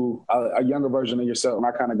to a younger version of yourself. And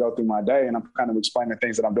I kind of go through my day and I'm kind of explaining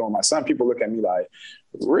things that I'm doing with my son. People look at me like,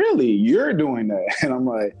 really? You're doing that? And I'm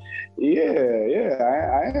like, yeah,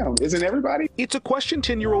 I am. Isn't everybody? It's a question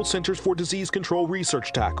 10-year-old Centers for Disease Control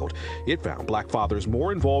research tackled. It found black fathers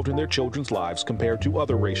more involved in their children's lives compared to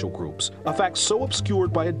other racial groups, a fact so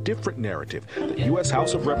obscured by a different narrative that U.S.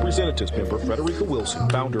 House of Representatives member Frederica Wilson,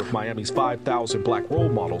 founder of Miami's 5,000 Black Role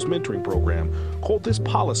Models mentoring program, called this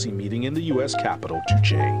policy meeting in the U.S. Capitol to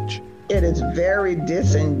change. It is very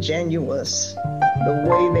disingenuous the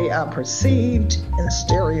way they are perceived and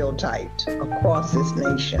stereotyped across this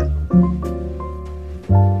nation.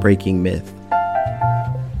 Breaking myth.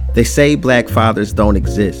 They say black fathers don't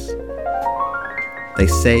exist. They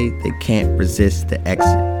say they can't resist the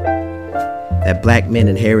exit. That black men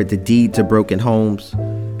inherit the deed to broken homes,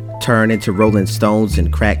 turn into rolling stones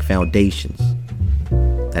and crack foundations.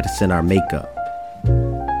 That it's in our makeup.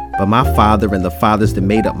 But my father and the fathers that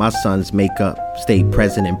made up my son's makeup stayed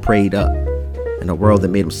present and prayed up in a world that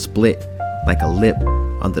made them split like a lip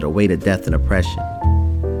under the weight of death and oppression.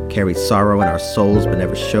 Carried sorrow in our souls but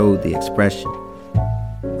never showed the expression.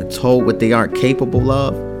 When told what they aren't capable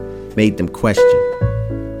of, made them question.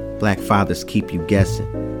 Black fathers keep you guessing.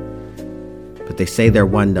 But they say they're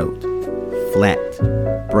one note, flat,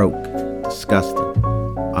 broke, disgusting,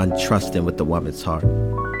 untrusting with the woman's heart.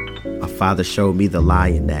 My father showed me the lie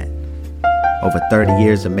in that. Over 30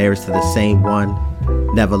 years of marriage to the same one,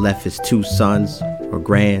 never left his 2 sons or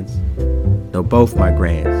grands. No, both my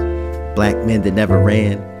grands. Black men that never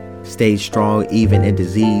ran, stayed strong even in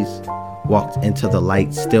disease, walked into the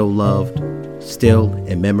light, still loved, still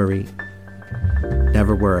in memory.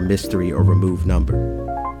 Never were a mystery or removed number.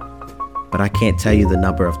 But I can't tell you the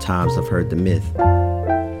number of times I've heard the myth.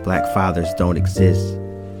 Black fathers don't exist.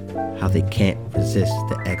 How they can't resist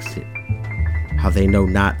the exit. How they know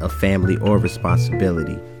not of family or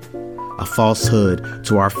responsibility. A falsehood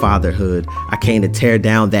to our fatherhood. I came to tear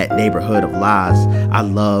down that neighborhood of lies. I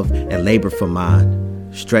love and labor for mine.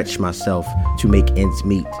 Stretch myself to make ends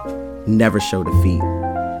meet. Never show defeat.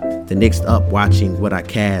 The next up watching what I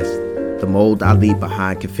cast. The mold I leave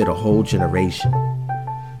behind can fit a whole generation.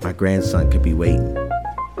 My grandson could be waiting.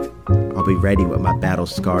 I'll be ready with my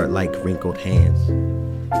battle-scarred like wrinkled hands.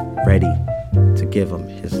 Ready to give him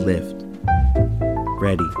his lift.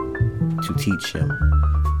 ready to teach him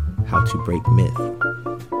how to break myth.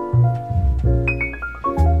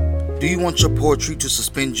 Do you want your poetry to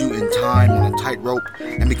suspend you in time on a tightrope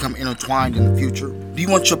and become intertwined in the future? Do you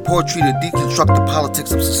want your poetry to deconstruct the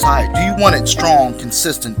politics of society? Do you want it strong,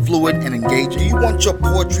 consistent, fluid, and engaging? Do you want your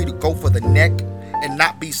poetry to go for the neck and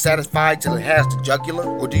not be satisfied till it has the jugular?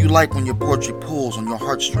 Or do you like when your poetry pulls on your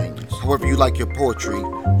heartstrings? However you like your poetry,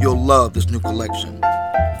 you'll love this new collection,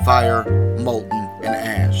 Fire, Molten, and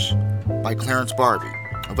Ash by Clarence Barbie.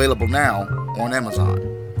 Available now on Amazon.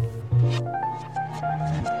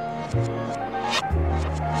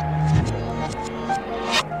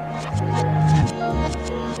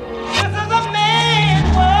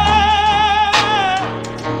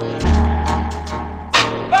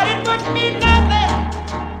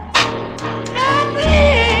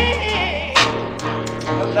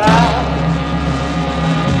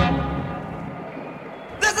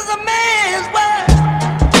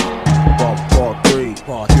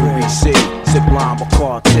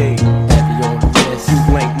 McCarthy, heavy on the wrist. You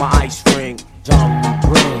blink my ice ring, John Lee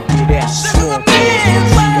Green. Yeah, that's small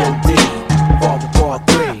G.O.D. Father Part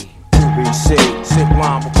 3, UBC, Sip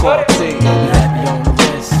Line McCarthy, heavy on the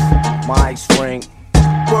wrist. My ice ring.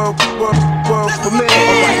 World for me.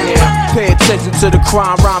 Alright now, pay attention to the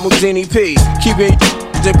crime rhyme Houdini P. Keep it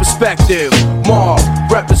in perspective. Marv,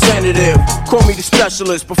 representative. Call me the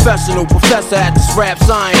specialist, professional professor at this rap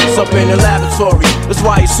science up in the laboratory. That's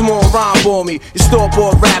why you small rhyme for me. Your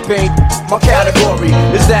store-bought rap ain't my category.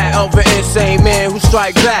 Is that of an insane man who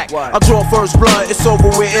strike back? I draw first blood, it's over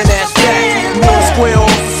with and that's that. You know square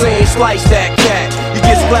off the scene, slice that cat. You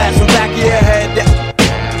get splashed from back of your head.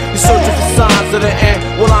 You're searching for signs of the end.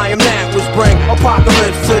 Well, I am that which bring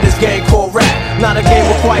apocalypse to this game called rap. Not a game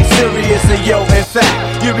we're quite serious, and yo, in fact,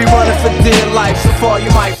 you'll be running for dear life. So far,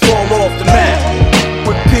 you might fall off the map.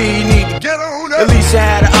 With P, you need to get on up. At least you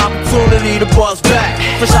had an opportunity to buzz back.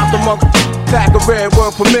 Fresh out the monkey pack of red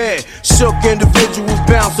word permit. Shook individuals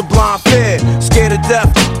bounce to blind fear. Scared to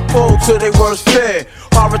death, fall to their worst fear.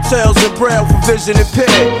 Horror tales and braille for vision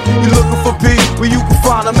impaired. You looking for beef? Well, you can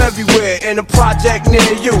find them everywhere. In a project near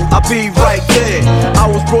you, I'll be right there.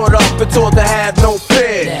 I was brought up and taught to have no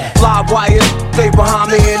fear. Live wires, stay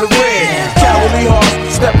behind me in the rear. Cowardly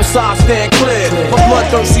hearts, step aside, stand clear. My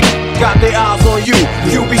bloodthirsty got their eyes on you.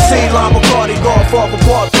 UBC, Lime McCarty, Godfather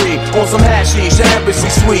Part 3. On some hashish, the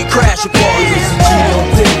embassy suite, crash a party. This is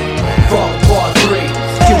G.O.D. Father Part 3.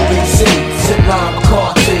 UBC, Zip Lime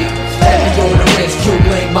McCarty. Heavy on the wrist,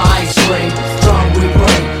 Q-Link, my ice ring. Strong we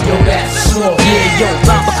bring, yo, that's small. Yeah, yo,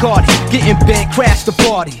 Lime McCarty, getting bent, crash the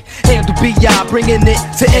party. Handle B.I., bringing it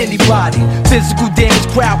to anybody. Physical damage,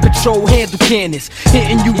 crowd control, handle cannons.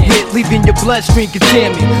 Hitting you with, leaving your bloodstream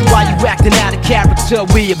contaminated. While you acting out of character,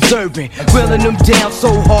 we observing. Wheeling them down so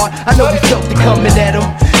hard, I know we felt it coming at them.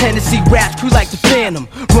 Hennessy raps, crew like the Phantom.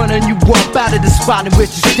 Running you up out of the spot in which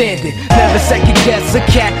you're standing. Never second guess a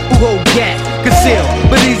cat who hold gas. Conceal,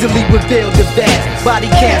 but easily reveal the vast. Body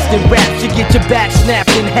casting raps, you get your back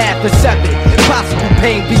snapped in half and severed. Impossible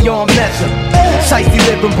pain beyond measure. Shiesty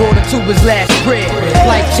living brought him to his last prayer.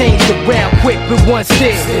 Life changed around quick with one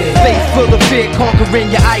stare. Face full of fear, conquering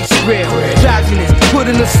your ice grill. Drowsiness,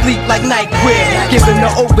 putting to sleep like NyQuil. Giving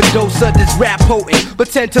an overdose of this rap potent.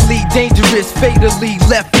 Potentially dangerous, fatally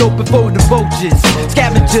left open for the vultures.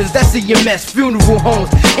 Scavengers, that's EMS, funeral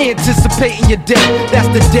homes. Anticipating your death, that's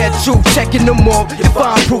the dead truth. Checking them all, you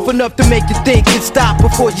find proof enough to make you think and stop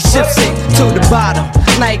before your ship sink to the bottom.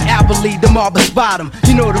 Like Alberly, the marble bottom.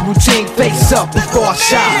 You know the routine, face up before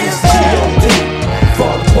shots. G.O.D.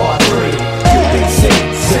 Father Part 3. UBC,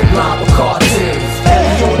 Zip Line McCarthy.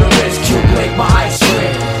 Heavy on the wrist, Q-Blink, my ice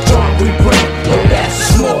ring. John we bring, yo, that's a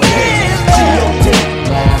small thing. G.O.D.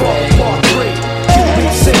 Father Part 3.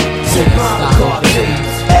 UBC, Zip Line McCarthy.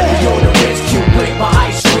 Heavy on the wrist, Q-Blink, my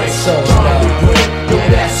ice ring. John we bring, yo,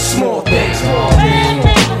 that's a small thing.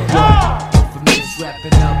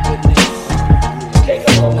 Wrapping up in this. Take a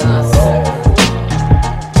moment. 9-7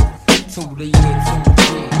 to the year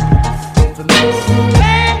 2-3. Infamous.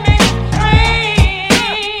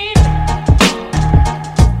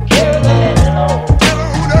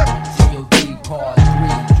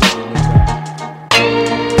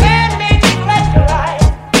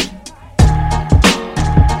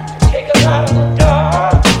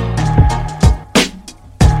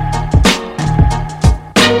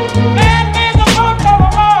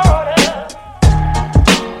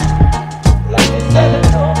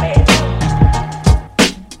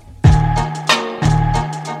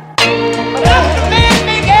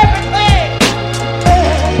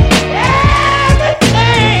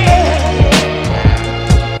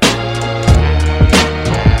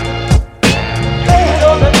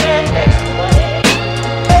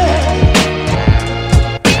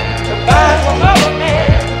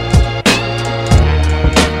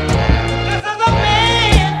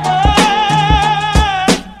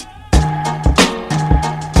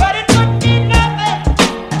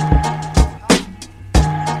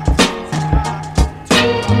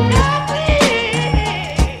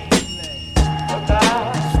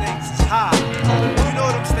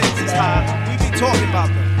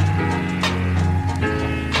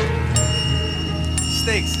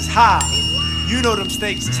 high. You know them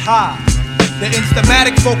stakes is high. The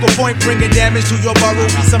instamatic focal point bringing damage to your burrow.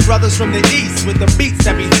 Be some brothers from the east with the beats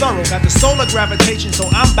that be thorough. Got the solar gravitation, so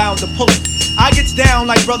I'm bound to pull it. I gets down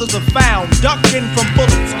like brothers are found, ducking from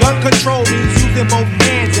bullets. Gun control means using both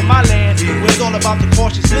hands in my land, where it's all about the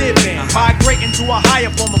cautious living. Migrating to a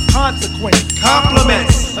higher form of consequence.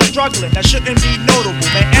 Compliments are struggling, that shouldn't be notable.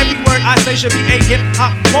 Man, every word I say should be a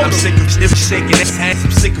hip-hop quote. I'm sick of stiff shaking his hands.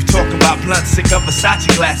 I'm sick of talking about blunts. Sick of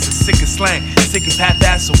Versace glasses. Sick of slang. Sick of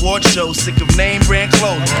half-ass award shows. Sick of name brand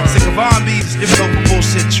clothes. Sick of R&B's different over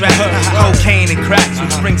bullshit tracks. Cocaine and cracks,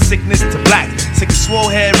 which bring sickness to black. Sick of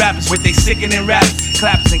swole head rappers with they sickening raps,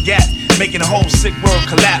 claps and gaps, making the whole sick world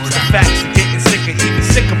collapse. The facts are getting sicker, even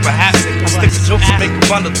sicker perhaps. I stick to jokes and make a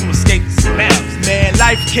bundle to escape the snaps. Man,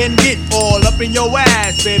 life can get all up in your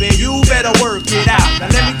ass, baby. You better work it out. Now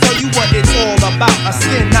let me tell you what it's all about. A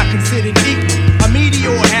sin not considered equal. A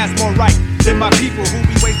meteor has more right than my people who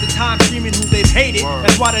be wasting time screaming who they've hated.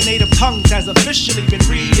 That's why the native tongues has officially been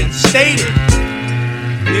reinstated.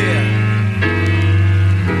 Yeah.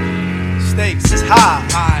 Stakes is high.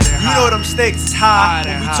 You know them stakes is high.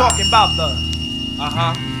 When we talking about the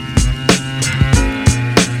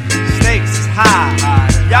stakes is high.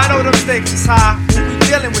 Y'all know them stakes is high. When we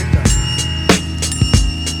dealing with them.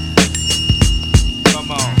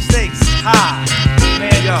 Come on. Stakes is high.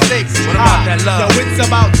 Man, yo, stakes is what high. about that love? Yo, it's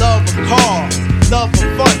about love of cars, love of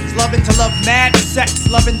funds, loving to love mad sex,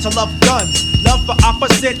 loving to love guns. Love for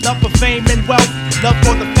opposite, love for fame and wealth. Love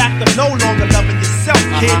for the fact of no longer loving yourself,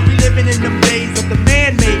 kid. We living in them days of the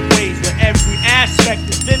man-made ways where every aspect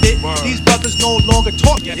is vivid. These brothers no longer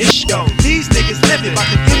talk this show. These niggas live it, about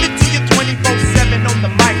to give it to you 24/7 on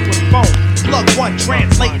the microphone. Plug one,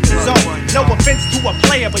 translate the zone. No offense to a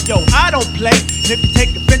player, but yo, I don't play. And if you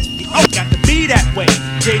take offense, got to be that way.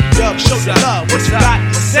 JD Dub, show your love. What you got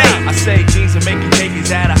to say? I say jeans are making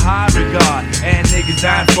niggas out of high regard, and niggas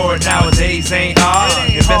dying for it nowadays ain't hard.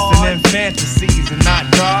 Investing in fantasies and not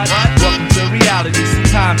God. Welcome to reality.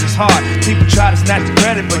 Sometimes it's hard. People try to snatch the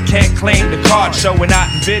credit but can't claim the card. Showing out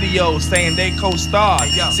in videos saying they co-star.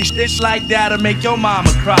 See shit like that'll make your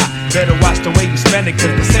mama cry. Better watch the way you spend it,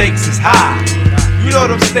 cause the stakes is high. You know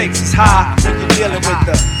them stakes is high when you're dealing with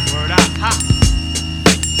the baby.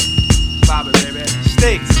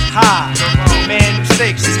 Stakes is high. Man, them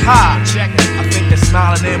stakes is high. Check it. I think that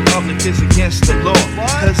smiling in public is against the law.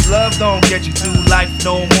 Cause love don't get you through life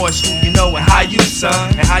no more. It's who you know and how you son,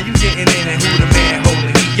 and how you getting in, and who the man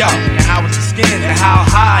holding you. Yo, and how it's the skin, and how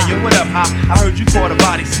high. Yo, what up, how? I heard you caught a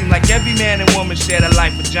body. Seem like every man and woman share a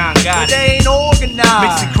life with John Gotti. But they ain't organized.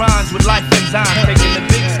 Mixing crimes with life enzymes. Taking the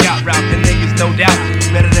big scout route. The niggas no doubt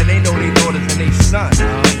better than they know their daughters and they sons.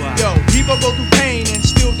 Yo, people go through pain and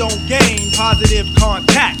still don't gain positive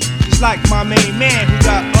contact. Just like my main man who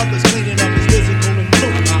got others cleaning up his physical and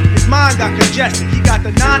blue. His mind got congested, he got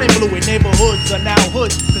the non and blue. And neighborhoods are now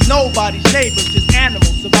hoods, cause nobody's neighbors, just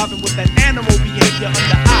animals surviving with that animal behavior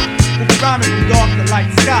under eye. We'll be rhyming from dark to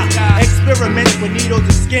light sky. Experiments with needles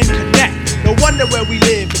and skin connect. No wonder where we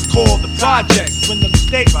live is called the projects. When the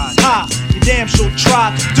mistakes is high, you damn sure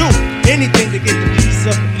try to do anything to get the piece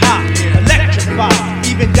of the pie. Electrify,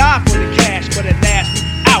 even die for the cash, but at last we be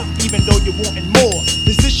out, even though you're wanting more.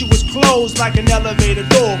 This issue is closed like an elevator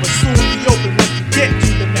door, but soon be open once you get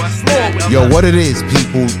to the next floor. Yo, what it is,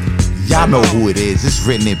 people? Y'all know who it is. It's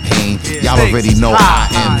written in pain. Y'all already know I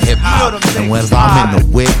am hip hop. And whether I'm in the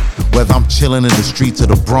whip, whether I'm chilling in the streets of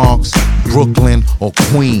the Bronx, Brooklyn, or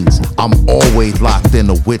Queens, I'm always locked in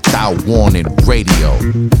the Without Warning radio.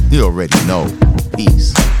 You already know.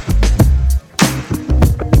 Peace.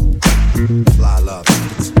 Fly love.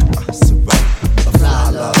 Fly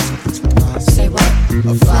love. Say what?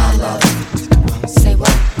 Fly love. Say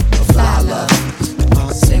what? Fly love.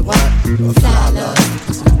 Say what? Fly love.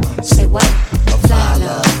 Say what? Fly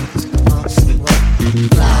love. Say what?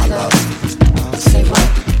 Fly love. Say what?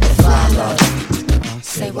 Fly love.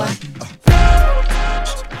 Say what?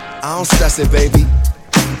 I don't stress it, baby.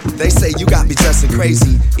 They say you got me dressing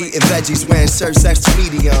crazy, eating veggies, wearing shirts extra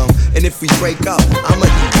medium. And if we break up, I'ma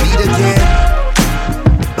eat meat again.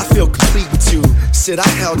 I feel complete with you. Shit, I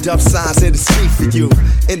held up signs in the street for you.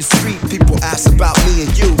 In the street, people ask about me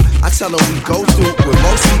and you. I tell them we go through what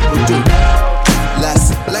most people do.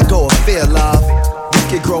 Let's let go of fear, love. We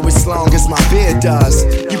can grow as long as my beard does.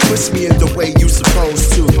 You push me in the way you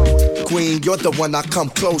supposed to. Queen, you're the one I come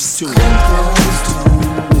close to.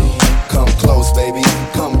 Come close, baby.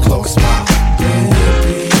 Come close, my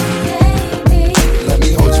baby. Let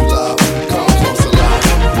me hold you, love. Come closer, love.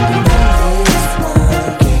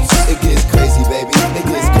 It gets crazy, baby. It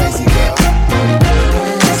gets crazy, girl.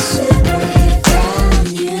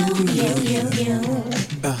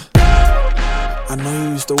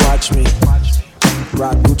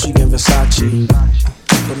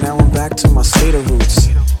 going back to my skater roots,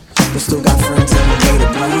 but still got friends in the later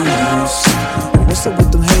blues. And what's up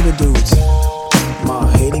with them hater dudes? Ma,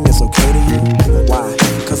 hating is okay to you? Why?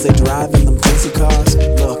 Cause they drive in them fancy cars?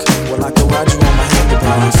 Look, well I can ride you on my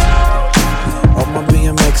handlebars. On my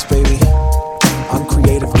BMX, baby. I'm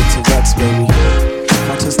creative with Tourette's, baby.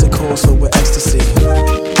 Artistic course filled with ecstasy.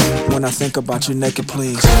 When I think about you naked,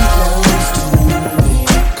 please.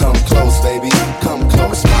 Come close, baby. Come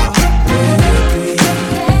close, ma.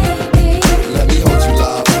 Let me hold you,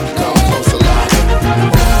 love. Come closer, love.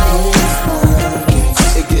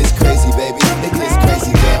 It gets crazy, baby. It gets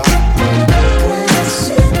crazy, girl.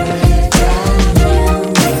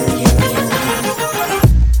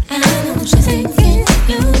 I know what you're thinking.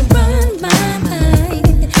 You run my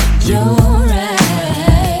mind. You're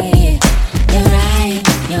right. You're right.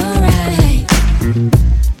 You're right.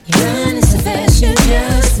 You're running so fast, you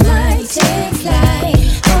just might take flight.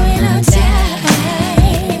 Oh, we're not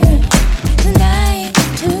tired. Tonight.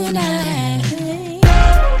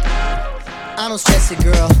 I don't stress it,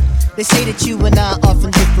 girl. They say that you and I are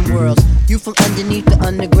from different worlds. You from underneath the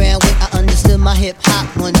underground where I understood my hip-hop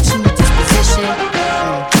 1-2 disposition.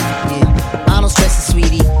 Yeah, I don't stress it,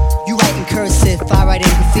 sweetie. You write in cursive, I write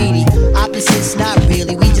in graffiti. Opposites, not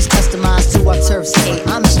really. We just customize to our turfs. Hey,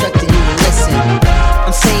 I'm instructing you to listen.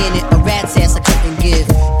 I'm saying it, a rat's ass I couldn't give.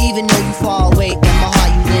 Even though you far away, in my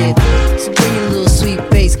heart you live. So bring your little sweet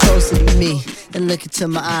bass closer to me and look into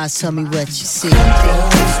my eyes, tell me what you see.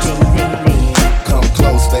 Come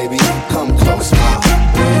close, baby. Come close, ma.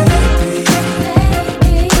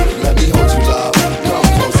 Let me hold you, love. Come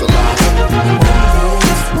closer, love.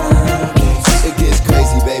 It gets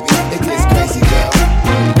crazy, baby. It gets crazy, girl.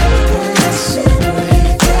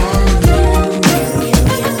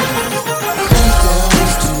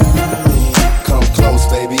 Come close,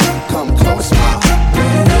 baby. Come close, ma.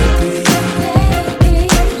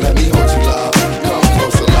 Let me hold you, love. Come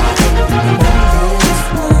closer, love.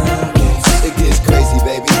 It gets crazy,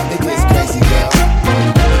 baby. It gets crazy, girl.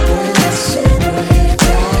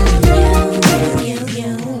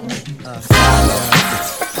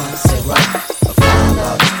 Say what? A fly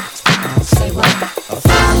love. Say what? A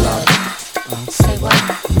fly love. Say what? A fly love. Say what?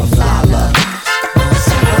 A fly love.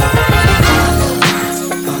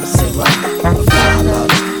 Say what? A fly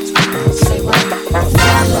love. Say what? A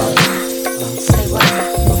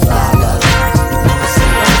fly love.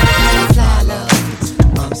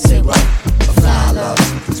 Say what? A fly love.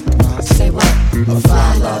 Say what? A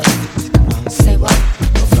fly love. Say what?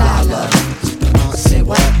 A fly love. Say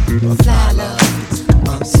what? A fly love.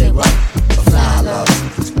 Say what? A fly love.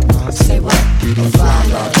 Say what? A fly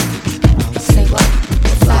love. Say what?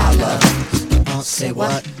 A fly love. Say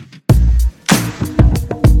what?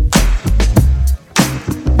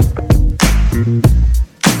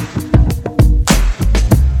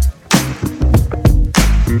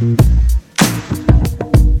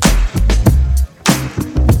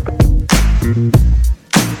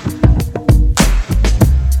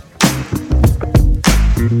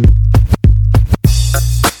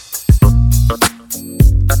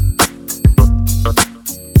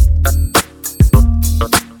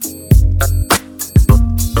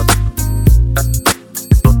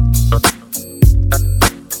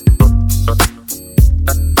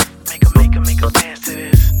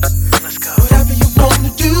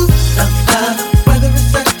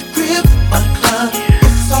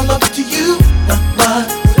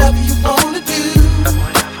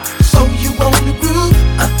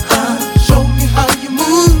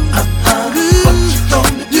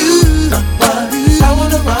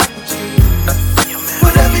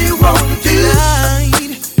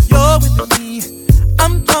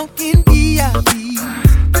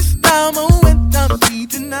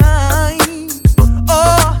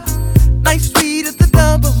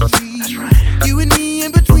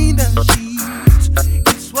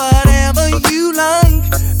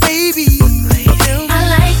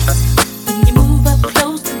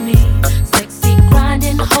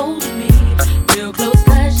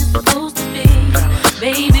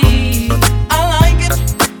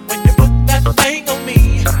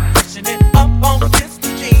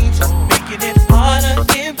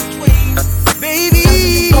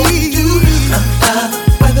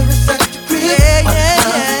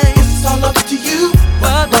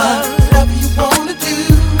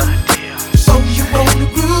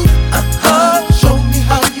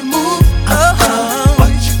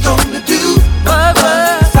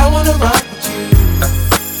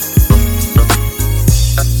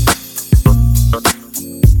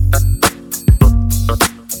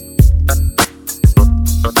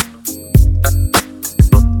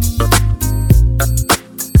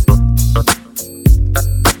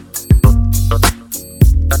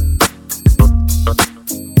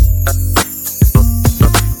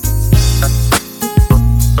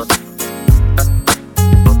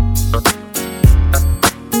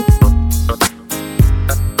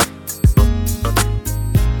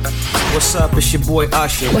 What's up? It's your boy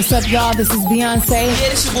Usher. What's up, y'all? This is Beyonce. Yeah,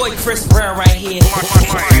 this your boy Chris Brown right here.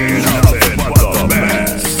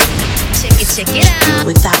 Check it out.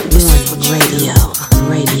 Without warning, radio.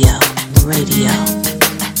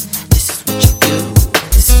 This is what you do.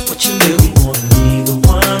 This is what you do. You wanna be the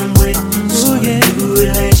one with a new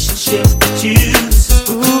relationship with you. This is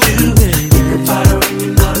what you do. Think about her and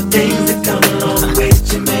you know the things that come along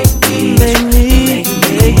with you. Make me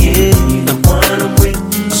the one I'm with.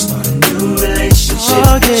 Start a new relationship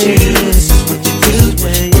with you. This is what you do.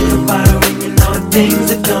 Think about her and you know the things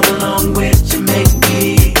that come along with you. Make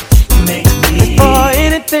me. For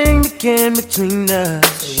anything that came between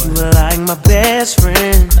us, you were like my best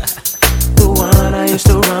friend. The one I used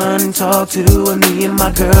to run and talk to when me and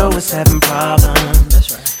my girl was having problems. That's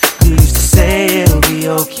right. You used to say it'll be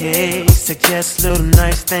okay, suggest little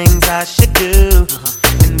nice things I should do.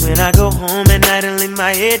 And when I go home at night and lay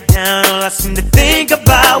my head down, all I seem to think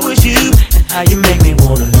about was you and how you make me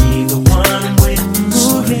wanna be the one with a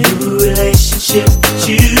new relationship with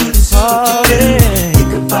you. This is what you do.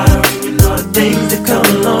 Think about her and you know the things that come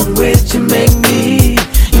along with you. Make me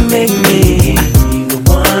be the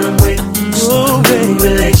one I'm with. A new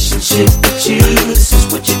relationship with you. This is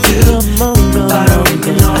what you do. Think about her and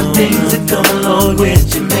you know the things that come along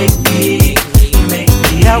with you. Make me.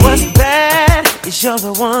 Yeah, what's bad is you're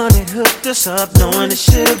the one that hooked us up, knowing it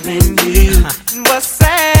should have been you. And what's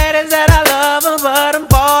sad is that I love her, but I'm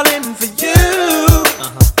falling for you.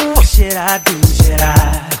 What should I do? Should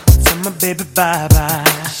I tell my baby bye-bye?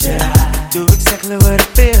 Should I do exactly what I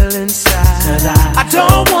feel inside? I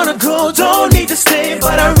don't wanna go, don't need to stay,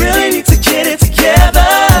 but I really need to get it together.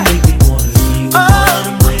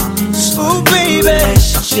 Oh, baby,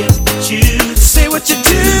 relationship with you. Say what you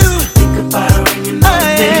do. Think about her and you know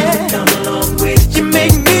the things that come along with you.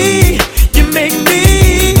 You make me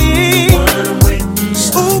one I'm with.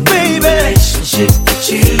 Ooh, baby, relationship with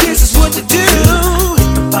you. This is what you do.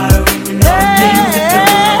 Think about her and you know the things that come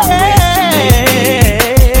along with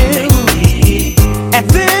you. At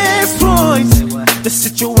this point, the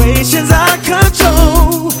situation's out of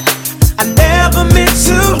control. I never meant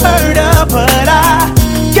to hurt her, but I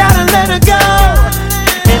gotta let her go.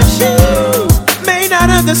 And if you may not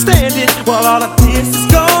understand it while all of this is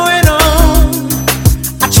going on,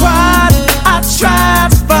 I tried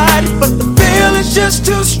to fight it, but the feeling's just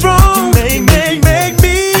too strong. Make me.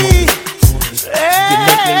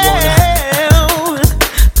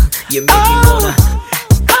 You make me wanna.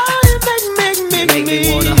 You make me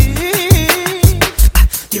wanna.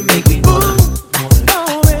 You make me wanna.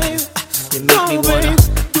 You make me wanna.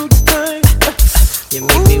 You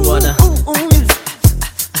make me wanna.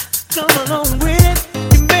 Come along with it.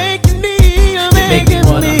 You're making me.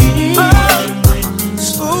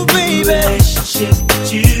 Oh, baby. Relationship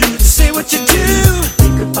with you. Say what you do.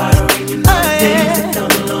 Think about her and you know the things that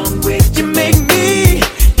come along with you. You make me.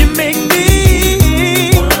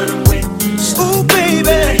 One I'm with. Oh, baby.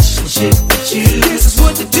 Relationship with you. This is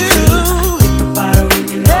what you do. Think about her and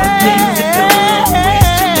you know the things that come along with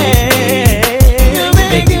you.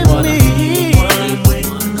 Make me wanna. One I'm with.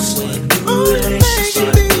 New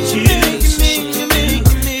relationship with you.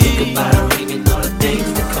 Think about her and you know the things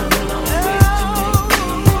that come along with you.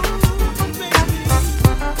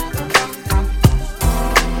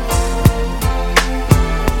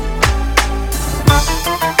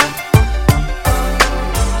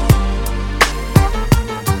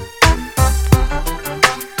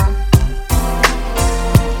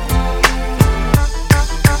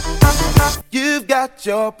 You've got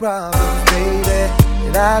your problems, baby,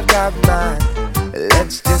 and I've got mine.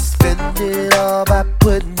 Let's just spend it all by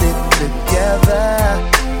putting it together.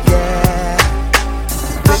 Yeah.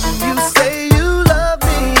 When you say you love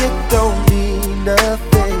me, it don't mean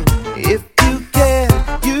nothing. If you can,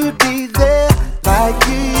 you'd be there like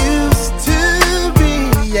you used to be.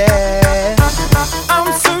 Yeah.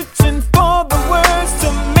 I'm searching for the words to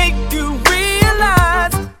make you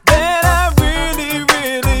realize that I really,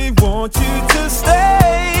 really want you to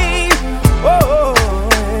stay. Oh,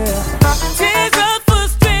 yeah. Tears of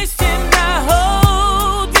frustration I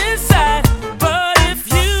hold inside, but if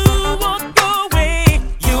you walk away,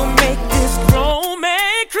 you'll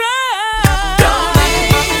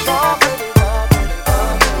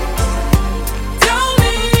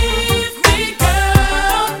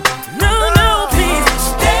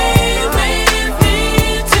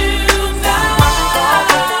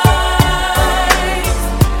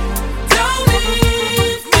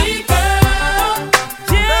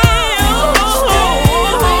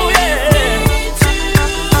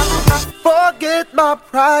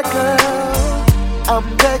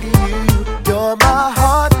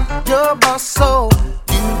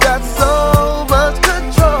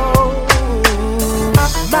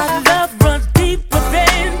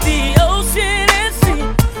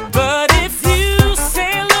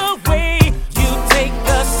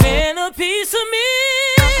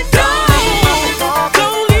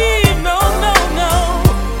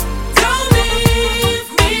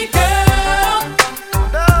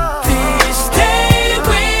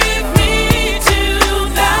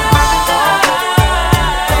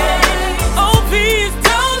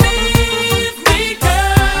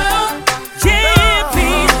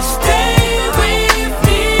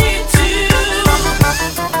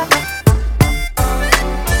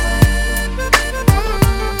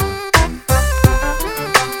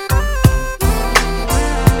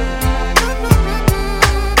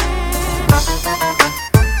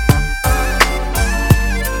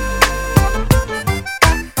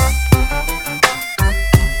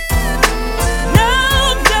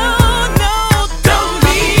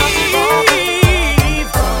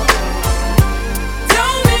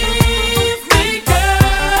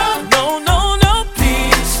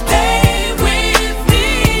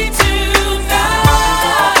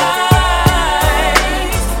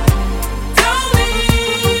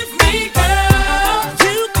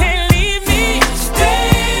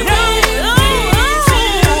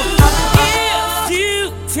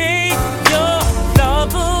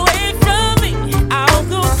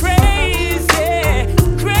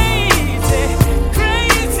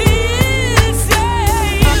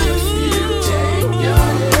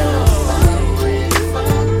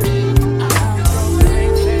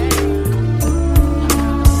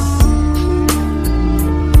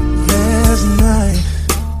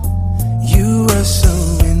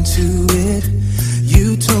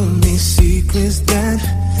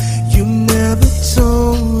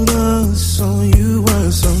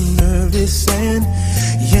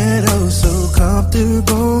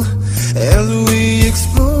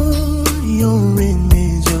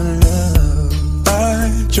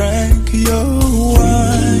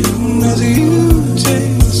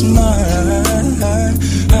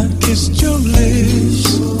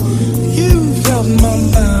of my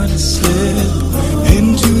mind has slipped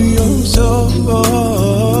into your soul.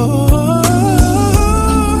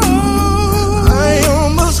 I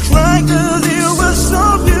almost cried 'cause it was so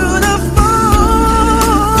beautiful.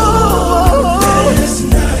 Last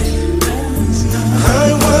night, I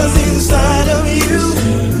was inside of you.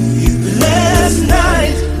 Last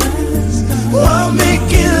night, while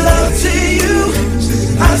making love to you,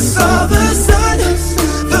 I saw the sun,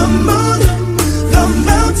 the moon, the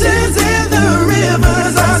mountains and the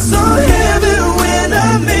rivers. I saw heaven when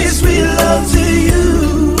I made sweet love to you.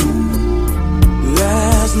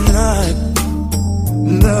 Last night,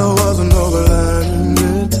 there was an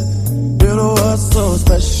overland. It was so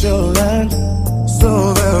special and so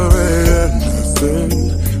very innocent.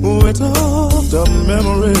 With all the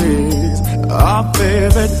memories, our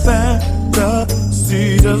favorite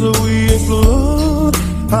fantasies as we explore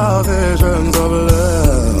our visions of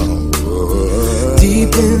love.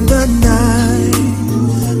 Deep in the night,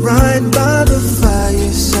 right by the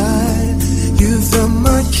fireside, you felt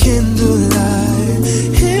my candlelight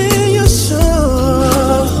in your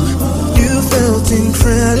soul. You felt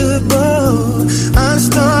incredible. I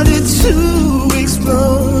started to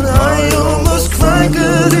explode. I almost cried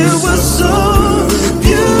 'cause it was so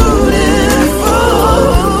beautiful.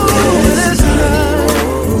 Last night,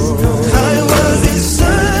 I was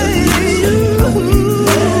inside you.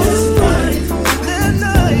 Last night, that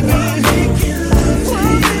night we making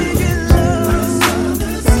love.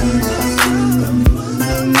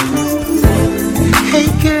 Hey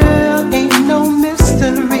girl, ain't no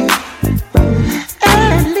mystery.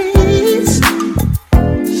 At least,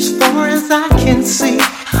 as far as I can see,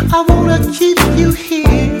 I wanna keep you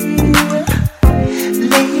here,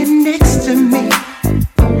 laying next to me,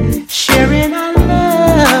 sharing our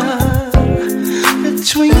love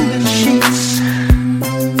between the sheets.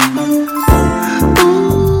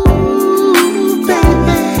 Ooh,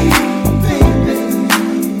 baby, baby,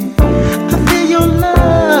 I feel your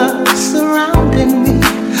love surrounding me.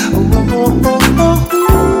 Ooh, oh, oh, oh,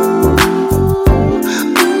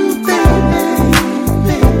 ooh, baby,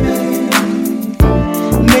 baby,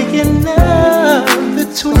 making love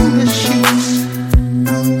between the sheets.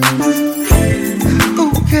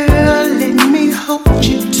 Ooh, girl, let me hold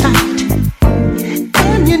you tight.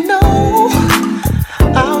 And you know,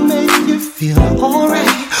 I'll make you feel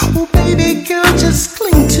alright. Oh, baby girl, just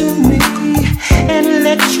cling to me and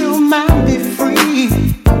let your mind be free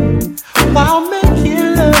while making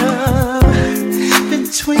love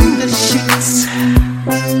between the sheets.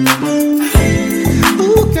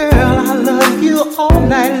 Ooh, girl, I love you all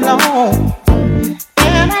night long.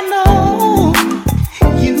 And I know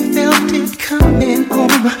you felt it coming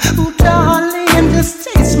home. Ooh, darling, just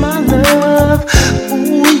taste my love.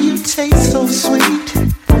 Ooh, you taste so sweet.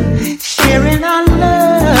 Sharing our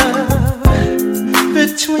love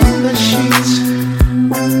between the sheets.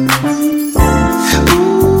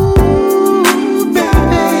 Ooh,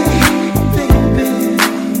 baby, baby,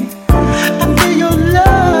 I feel your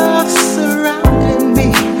love surrounding me.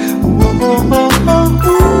 Ooh, oh, oh, oh,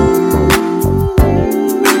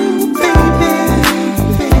 ooh, baby,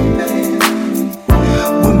 baby,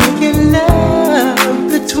 we're making love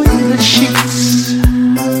between the sheets.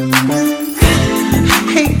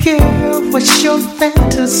 Hey girl, what's your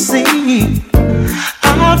fantasy?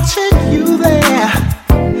 I'll take you there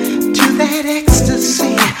to that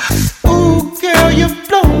ecstasy. Ooh, girl, you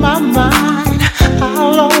blow my mind.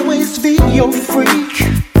 I'll always be your freak.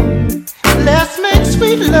 Let's make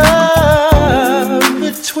sweet love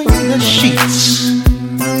between the sheets.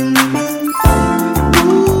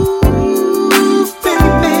 Ooh,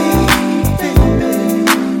 baby, baby,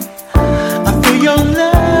 I feel your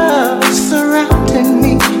love surrounding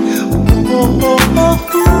me. Ooh, oh, oh, oh,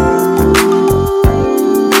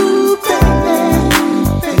 ooh, baby,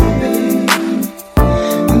 baby,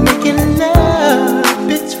 making love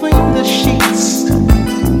between the sheets.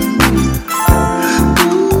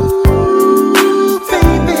 Ooh,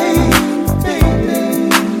 baby, baby,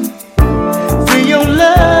 feel your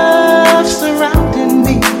love surrounding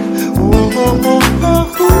me. Ooh, oh, oh, oh,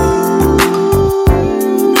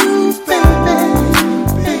 ooh, baby,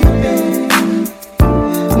 baby,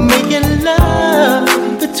 making love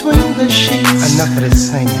between the sheets. Enough of this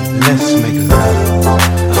singing, let's make love.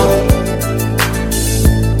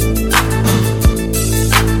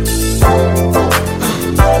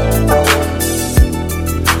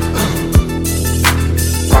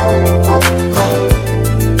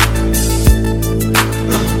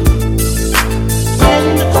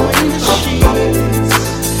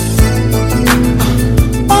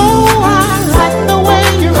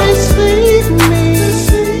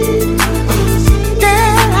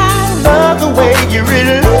 Way you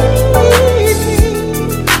release me,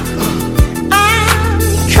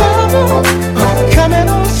 I'm coming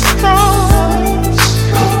on strong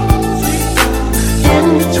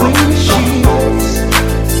in between the sheets.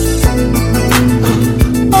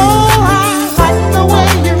 Oh, I like the way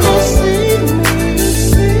you receive me.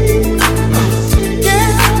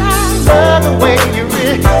 Yeah, I love the way you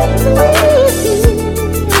receive me.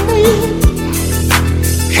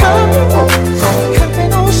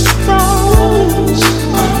 Coming on strong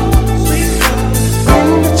in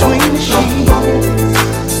between the sheets.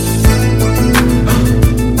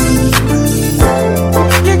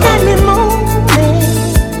 You got me moving,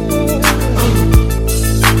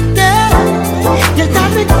 yeah. You got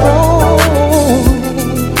me growing.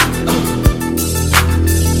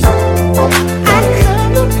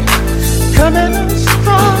 I'm coming on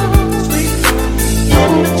strong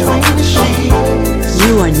in between the sheets.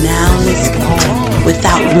 You are now listening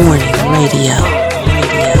Without Warning Radio.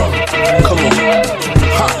 Come on.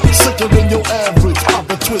 Sicker than your average. Pop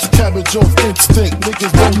a twist cabbage off instinct.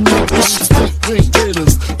 Niggas don't think this shit stink. Green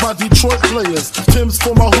Gators, my Detroit players. Tim's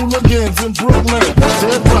for my hooligans in Brooklyn.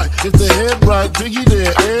 Dead right, if they head right, Biggie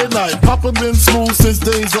there every night. Papa been smooth since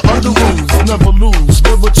days of under rules. Never lose,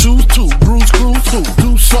 never choose to. Bruise, cruise to.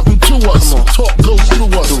 Do something to us. Talk goes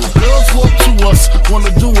through us. Girls walk to us,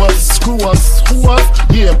 wanna do us, screw us. Who us?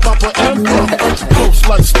 Yeah, Papa and Papa. Close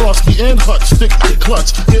like Starsky and Hutch. Stick to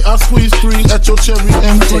clutch. Yeah, I squeeze 3 at your cherry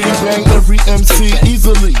M3. Bang every MC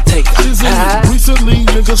easily. Recently,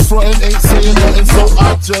 niggas frontin' ain't saying nothing, so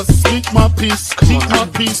I just speak my peace, keep my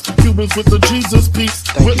peace. Cubans with the Jesus peace,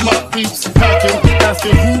 with my peace. Packing,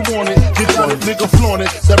 asking who want it, get on it, nigga flaunt it.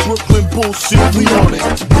 That Brooklyn bullshit, we on it.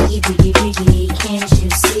 Biggie, biggie, biggie, can't you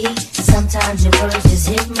see? Sometimes your words just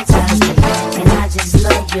hypnotize me, and I just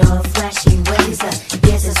love your flashy ways.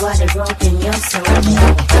 Guess that's why they're broken your soul.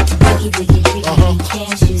 Biggie, biggie, biggie,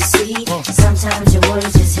 can't you see? Sometimes your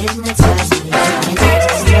words just hypnotize me, and I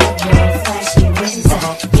just love your flashy ways.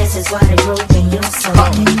 Guess that's why they're broken your soul.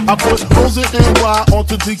 I put Rosa NY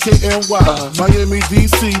onto DKNY. Miami,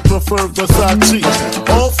 DC, prefer Versace.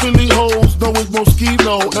 All Philly hoes know it's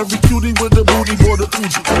Moschino. Every cutie with the booty for the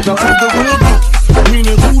Uji. Now who's the real dude?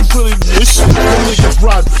 Meaning who's really this? Them niggas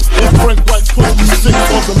ride. It's Frank like 26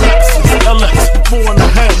 on the max. LX, 4.5.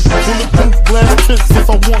 Bulletproof glass tips if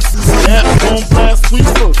I want to see that. On blast, we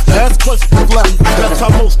first. Ask questions loud. That's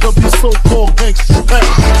how most of these so-called gangsters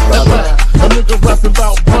act. A nigga rapping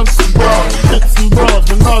about blunts and bras, hits and bras,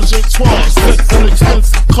 menage a trois, sex and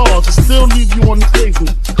expensive cars. I still leave you on the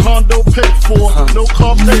pavement. Condo paid for, no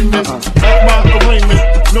car payment. At my arraignment,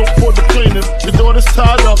 no for the plaintiff. Your daughter's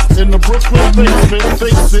tied up in the Brooklyn basement.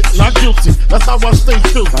 Face it, not guilty. That's how I stay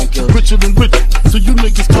filthy. Richer than rich, so you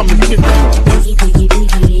niggas come and get me. Biggie, biggie,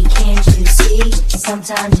 biggie, can't you see?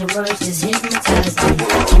 Sometimes your words just hypnotize me,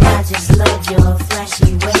 and I just love your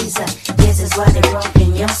flashy ways. Guess that's why they're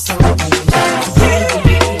broken your soul, baby. Biggie,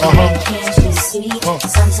 biggie, biggie, can't you see?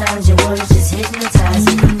 Sometimes your words just hypnotize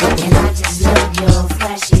me, and I just love your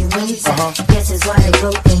flashy ways. Guess that's why they're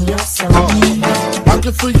broken your soul, baby. I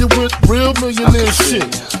can fill you with real millionaire shit.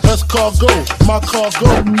 That's cargo, my cargo.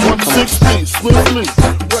 160, swiftly.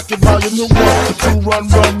 Recognize your new one. The crew run,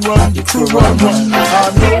 the crew run. I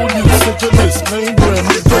know you sick of this name brand.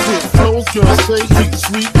 Nigga hit, flows, girl, say heat.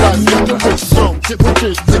 Sweet like nigga rich, so get with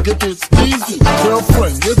this, nigga, it's easy.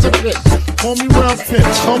 Girlfriend, it's a bitch. Call me round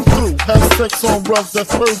pinch, come through. Have sex on rough, that's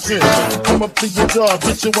virgin. Come up to your job,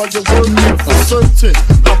 get you while you're working. For certain,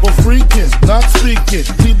 I'm a freaking, not speaking.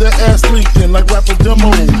 Leave that ass leaking like rapper demo.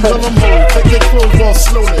 Tell them hold, take their clothes off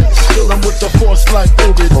slowly. Kill them with the force like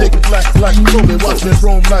Obi. Dick black like Kobe, watch me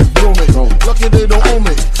roam like Roman. Lucky they don't own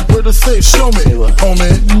me. Where to say, show me,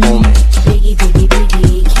 homie. Biggie, biggie,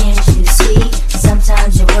 biggie, can't you see?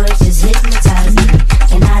 Sometimes your words just hypnotize me,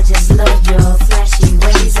 and I just love your flashy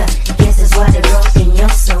ways. Guess that's why they're broken your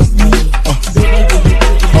soul, baby. Biggie, biggie,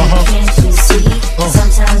 biggie, can't you see?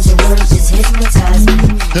 Sometimes your words just hypnotize me,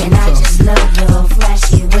 and I just love your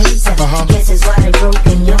flashy ways. Guess that's why they're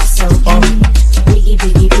broken your soul, baby. Biggie,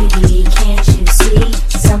 biggie, biggie, can't you see?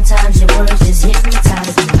 Sometimes your words just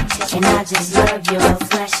hypnotize me, and I just love your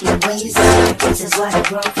flashy ways. Guess that's why they're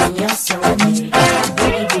broken your soul, baby.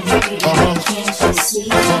 Biggie, biggie, biggie, can't you see?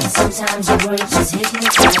 Sometimes your words just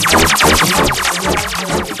hypnotize me, and I just love your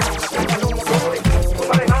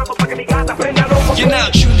You're now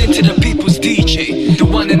tuned into the people's DJ, the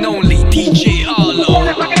one and only DJ Arlo.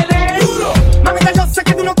 Mamita, yo sé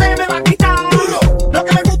que tú no te me vas a quitar. Lo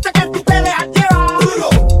que me gusta es que tú te dejas llevar.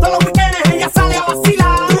 Todos los weekends ella sale a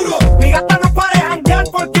vacilar. Mi gata no para de janguear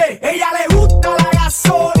porque ella le gusta la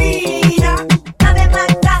gasolina. Dame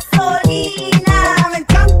más gasolina. Le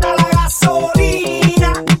encanta la gasolina.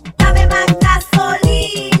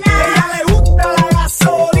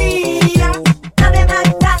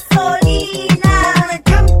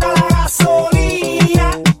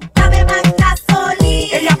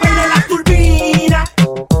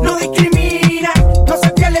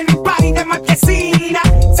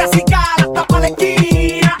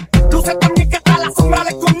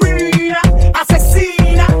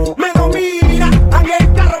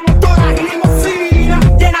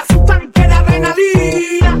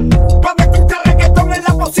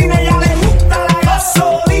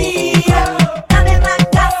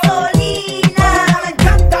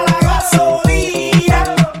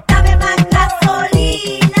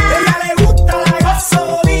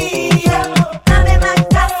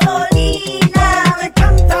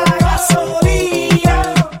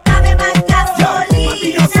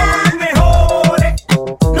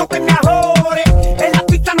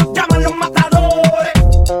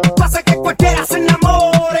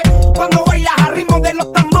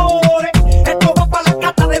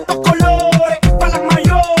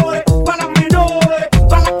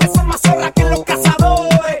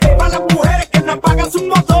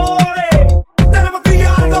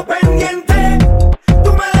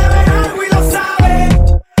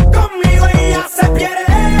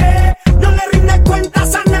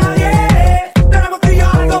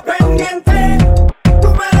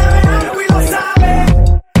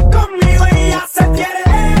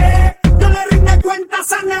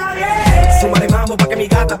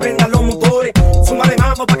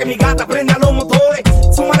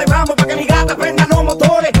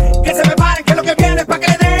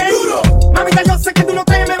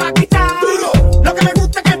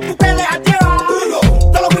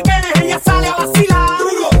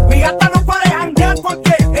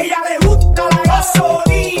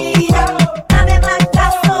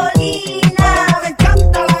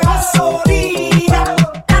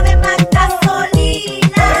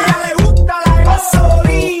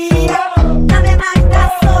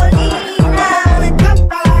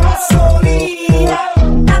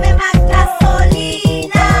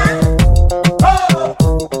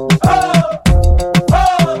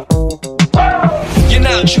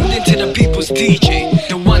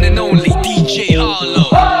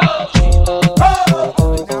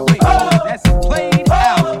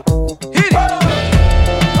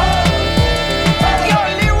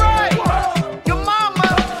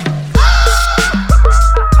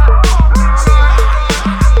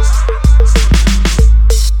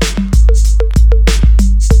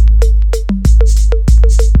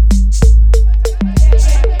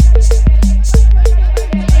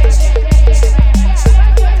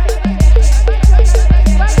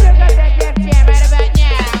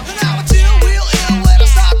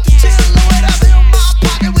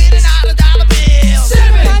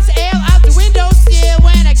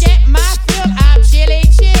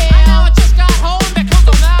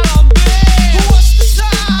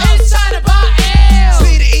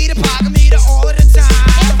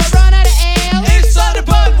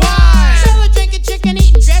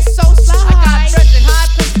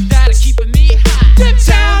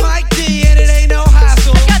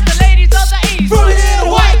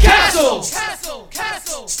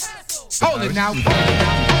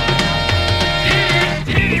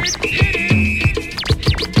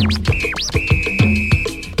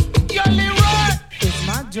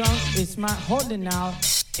 Hold it now,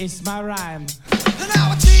 it's my rhyme. And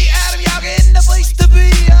now I see Adam Yaga in the place to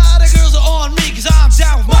be. The girls are on me, cause I'm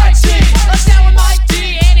down with Mike T. I'm down with Mike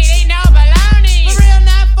T, and it ain't no baloney. For real,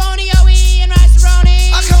 not phony, OE and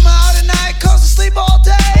rice-a-roni. I come out at night, cause I sleep all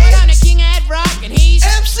day. But I'm the king at rock, and he's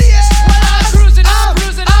MCA. Well, I'm cruising, I'm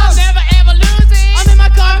never ever losing. I'm in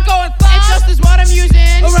my car, I'm going fast, and just is what I'm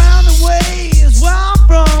using. Around the way is where I'm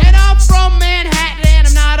from. And I'm from Manhattan,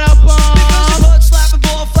 and I'm not a bum. Because you butt slapping,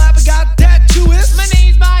 ball flapping, got that Jewish. My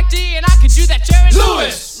name's Mike D, and I could do that Jerry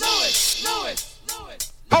Lewis.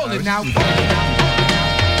 Hold it now. Yo,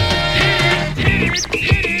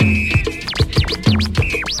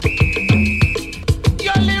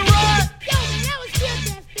 Leroy. Yo, man, that was good,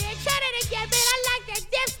 Death Man. Try that again, man. I like that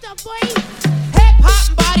death stuff, boy. Hip hop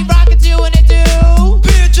and body rockin' doing it do.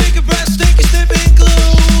 Beer drinking, breath stinking, snipping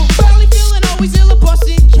glue. Barely feeling always ill, a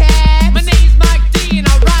bustin' cab. My name's Mike D, and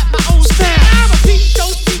I write my own stats. I'm a peep show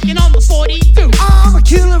speaking on the 42. I'm a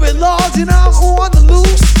killer at large, and I'm on the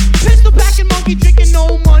loose. Pistol packing, monkey drinking,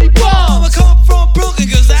 no money bum. I come from Brooklyn,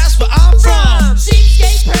 cause that's where I'm from.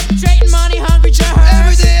 Cheapskate, perpetrating, money hungry jerks.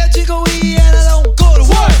 Every day I drink weed and I don't go to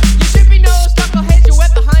work. You trippy nose, knuckleheads, you're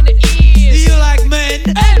wet behind the ears. You like men,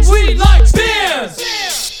 and we like beers.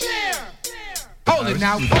 Hold it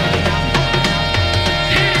now.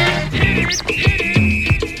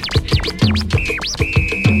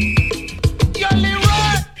 Yo,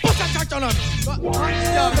 Leroy. What's that touch on me?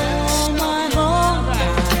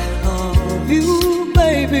 You,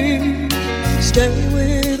 baby, stay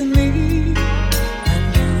with me, and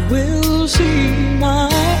you will see my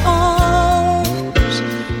arms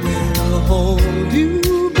will hold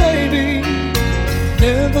you, baby,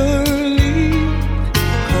 never leave,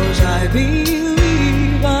 'cause I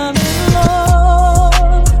believe I'm in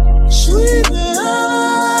love, sweet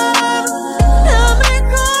love, help me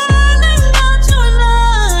calling out your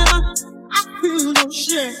name, I feel no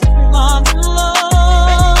shame, I'm in love.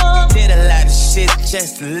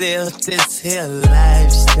 Just to live this here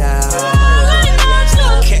lifestyle.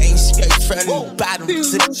 Came straight from the bottom to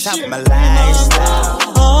the top of my lifestyle.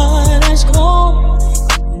 Heart has gone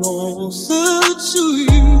closer to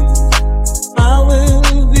you. I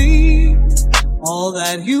will be all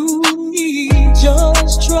that you need.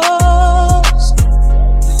 Just trust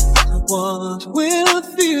what we're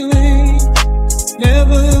feeling.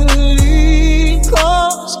 Never leave,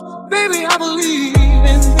 'cause baby, I believe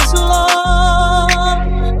in this love.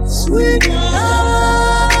 Sweet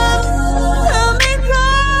love, help me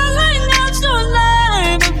calling out your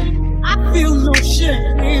name. I feel no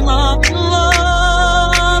shame, I'm in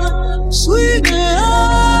love. Sweet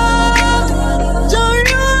love, don't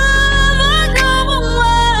you ever go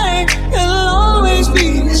away. It'll always be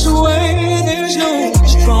this way. There's no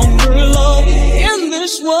stronger love in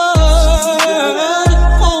this world.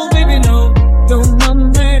 Oh, baby, no, you're my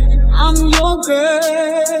man, I'm your girl.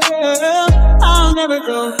 I'll never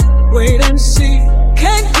go. Wait and see,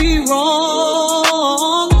 can't be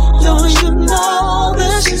wrong. Don't you know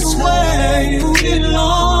this is where you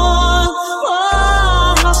belong?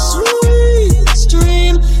 Oh, my sweet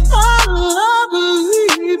dream, I love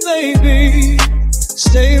you, baby.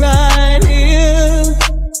 Stay right here,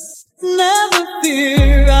 never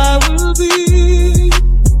fear, I will be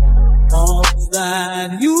all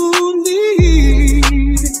that you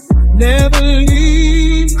need. Never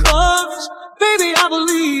leave, 'cause baby, I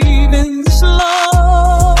believe in this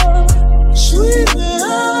love, sweet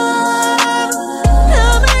love.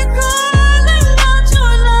 Help me calling out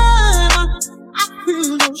your name. I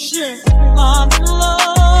feel no shame, I'm in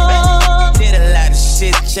love. Did a lot of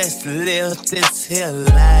shit just to live this here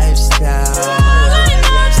lifestyle.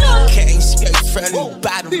 Came straight from the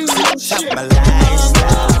bottom to the top of my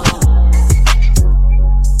lifestyle.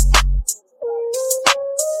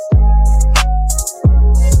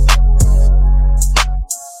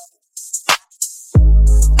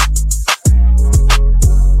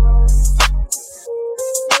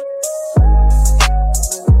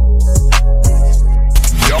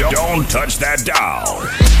 Don't touch that dial.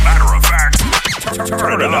 Matter of fact,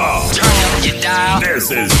 turn it off. Turn up your dial.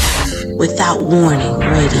 This is Without Warning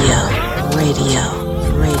Radio.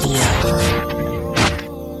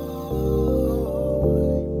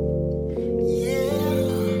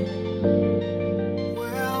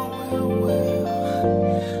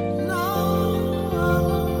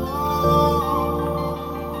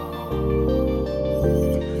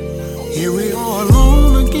 Here we are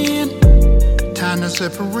alone again. Time to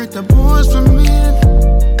separate the boys from men.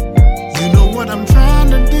 You know what I'm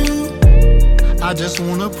trying to do. I just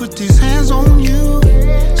wanna put these hands on you.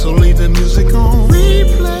 So leave the music on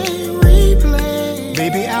replay, replay.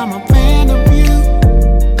 Baby, I'm a fan of you.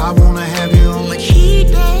 I wanna have you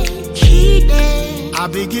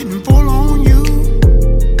be getting full on you.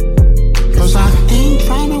 Cause I ain't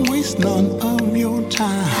trying to waste none of your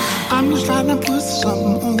time. I'm just trying to put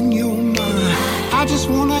something on your mind. I just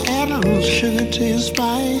wanna add a little sugar to your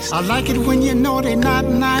spice. I like it when you know they're not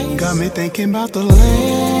nice. Got me thinking about the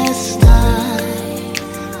last time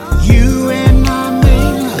you and I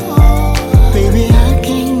made love. Baby, I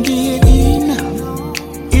can't get enough.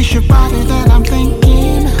 It's your body that I'm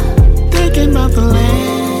thinking about the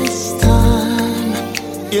last time.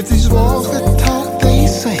 If these walls could talk, they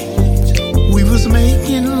say we was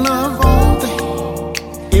making love all day.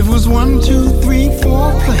 It was 1, 2, 3,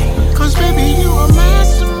 4 play. Cause baby, you a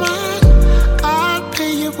mastermind. I'd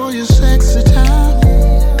pay you for your sexy time.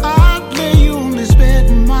 I'd lay you on this bed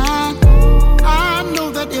of mine. I know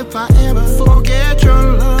that if I ever forget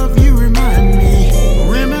your love, you remind me.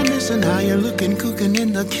 Reminiscing how you're looking, cooking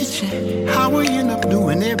in the kitchen. How we end up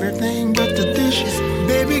doing everything but the dishes.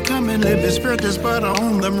 Baby, come and let me spread this butter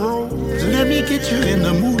on them rolls. Let me get you in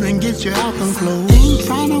the mood and get you out them clothes. Ain't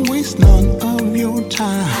trying to waste none of your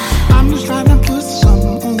time. I'm just trying to put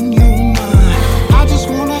something on your mind. I just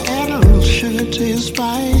wanna add a little sugar to your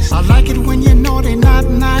spice. I like it when you know they're not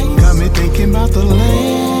nice. Got me thinking about the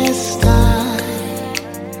last time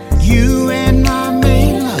you and I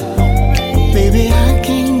made love. Baby, I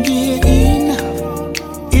can't get enough.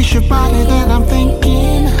 It's your body that I'm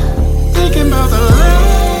thinking about the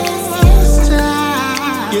last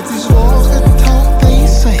time. If these walls could talk, they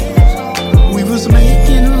say we was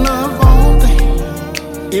making love all day.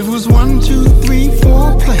 It was 1, 2, 3,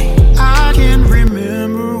 4 play. I can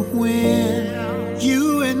remember when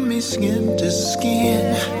you and me skin to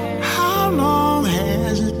skin. How long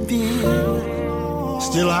has it been?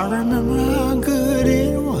 Still I remember how good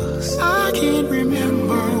it was. I can't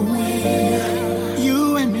remember when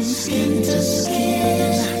you and me skin to skin.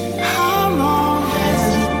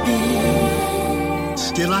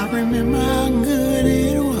 Still I remember how good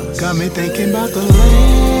it was. Got me thinking about the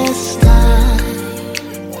last time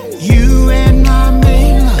you and I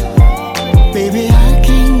made love. Baby, I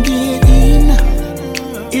can't get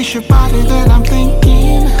enough. It's your body that I'm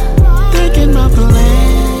thinking about the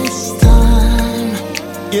last time.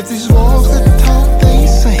 If these walls could talk, they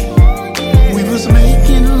say we was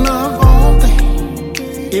making love all day.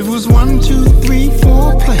 It was 1, 2, 3,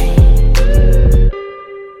 4 play.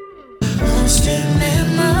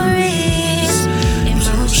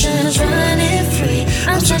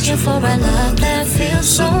 I'm searching for a love that feels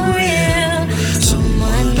so real.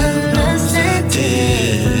 Someone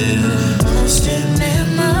understanding. Lost in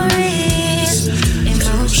memories.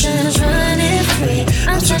 Emotions running free.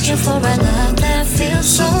 I'm searching for a love that feels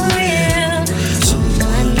so real.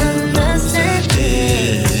 Someone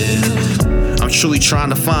understanding. I'm truly trying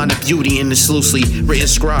to find the beauty in this loosely written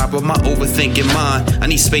scribe of my overthinking mind. I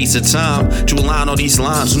need space and time to align all these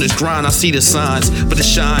lines. On this grind, I see the signs, but the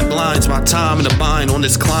shine blinds my time in the bind on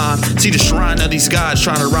this climb. See the shrine of these guys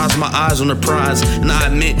trying to rise my eyes on the prize. And I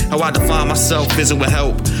admit how I define myself isn't with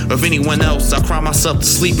help of anyone else. I cry myself to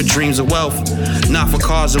sleep with dreams of wealth, not for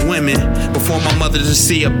cars or women, but for my mother to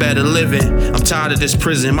see a better living. I'm tired of this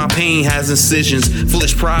prison, my pain has incisions.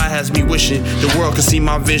 Foolish pride has me wishing the world could see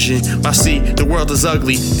my vision. But I see the world is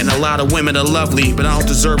ugly, and a lot of women are lovely, but I don't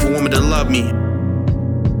deserve a woman to love me.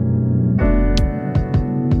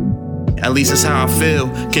 At least that's how I feel.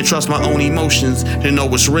 Can't trust my own emotions to know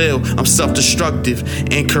what's real. I'm self-destructive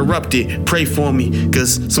and corrupted. Pray for me,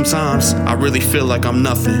 cause sometimes I really feel like I'm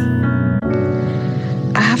nothing.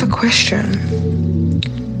 I have a question.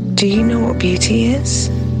 Do you know what beauty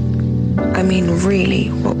is? I mean really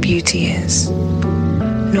what beauty is.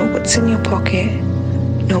 Not what's in your pocket,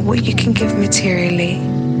 not what you can give materially,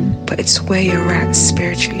 but it's where you're at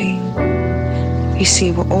spiritually. You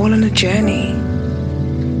see, we're all on a journey.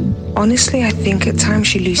 Honestly, I think at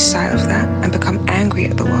times you lose sight of that and become angry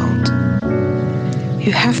at the world.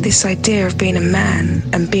 You have this idea of being a man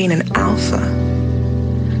and being an alpha.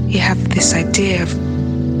 You have this idea of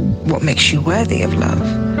what makes you worthy of love,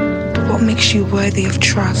 but what makes you worthy of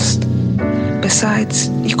trust? Besides,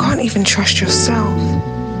 you can't even trust yourself.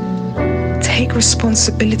 Take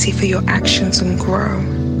responsibility for your actions and grow.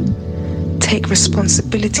 Take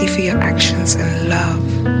responsibility for your actions and love.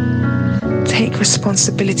 Take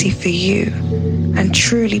responsibility for you and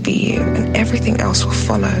truly be you, and everything else will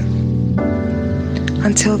follow.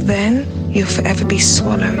 Until then, you'll forever be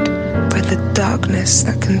swallowed by the darkness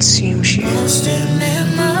that consumes you. Lost in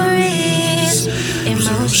memories,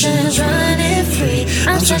 emotions running free.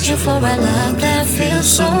 I'm searching for a love that feels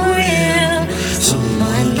so real.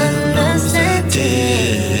 Someone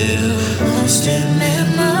understanding. Lost in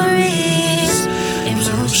memories,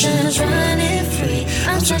 emotions running free.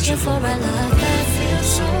 I'm searching for a love that feels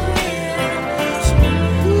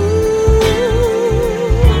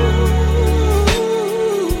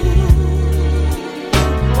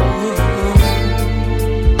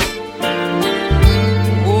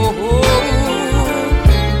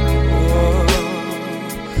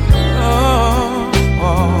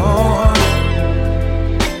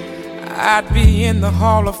I'd be in the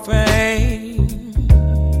Hall of Fame.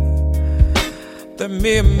 The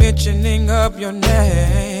mere mentioning of your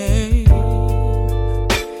name.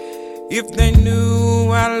 If they knew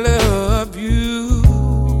I love you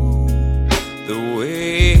the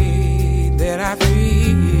way that I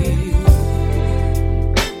feel,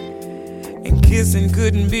 and kissing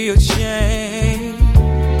couldn't be a shame.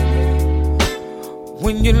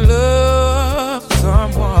 When you love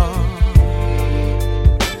someone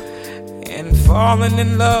and falling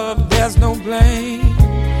in love, there's no blame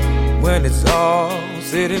when it's all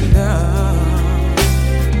said and done.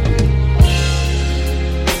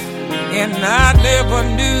 And I never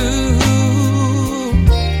knew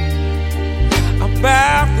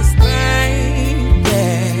about this thing,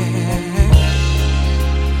 yeah,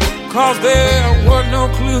 'cause there were no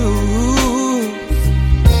clues.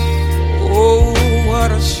 Oh, what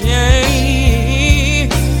a shame.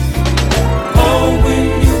 Oh, when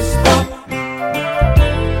you stop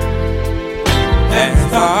and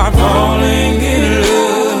start falling in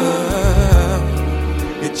love,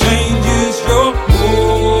 it changes your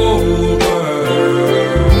whole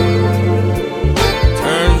world,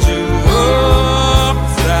 turns you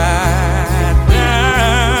upside down.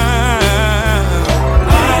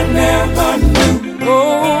 I never knew,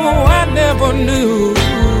 oh, I never knew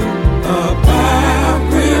about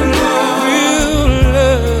real love. Real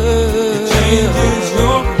love, it changes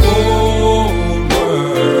your whole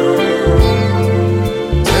world,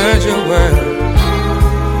 turns your world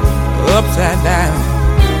upside down.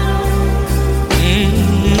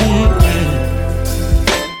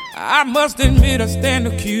 I must admit I stand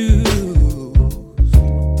accused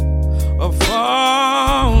of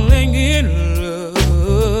falling in love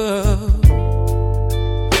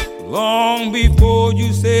long before you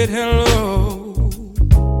said hello,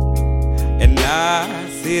 and I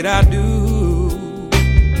said I do.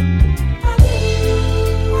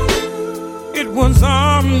 It was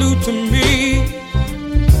all new to me,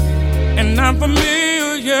 and I'm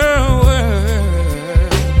familiar with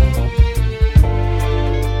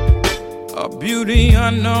a beauty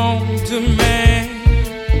unknown to man,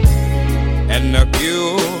 and a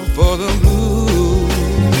cure for the blues.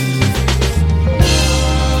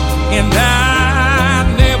 And I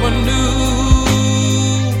never knew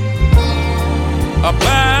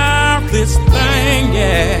about this thing,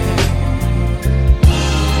 yeah.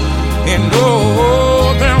 And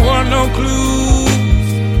oh, there were no clues.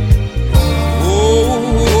 Oh,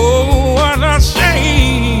 what a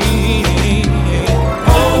shame.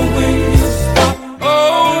 Oh, when you stop.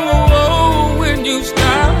 Oh, when you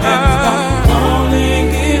stop. And stop falling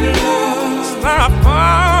in love. Stop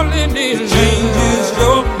falling in love. It changes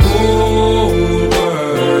your whole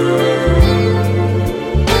world,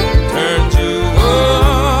 turns you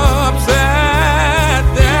upside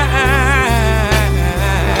down.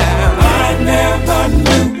 I never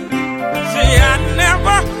knew. See, I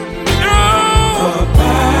never knew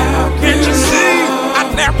about. Can't you see? I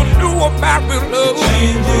never knew about real love. It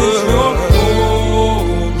changes your whole.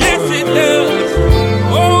 Yes, it does.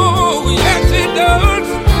 Oh, yes, it does.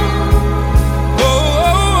 Oh,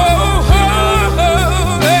 oh, oh,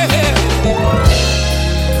 oh, yeah.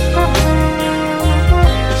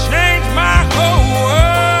 Change my whole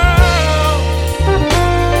world.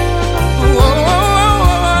 Oh, oh,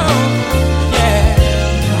 oh, yeah.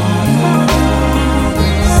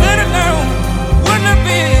 Settle down, what love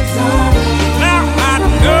is. Now I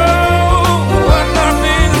know what love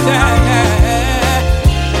is. Now I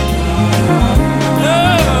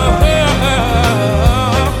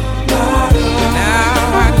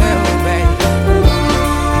know, baby.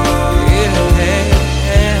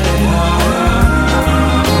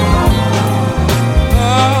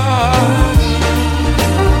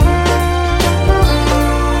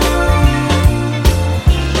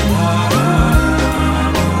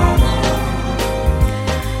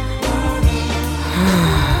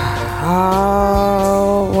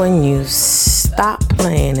 Oh, when you stop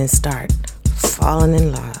playing and start falling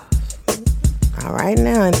in love. All right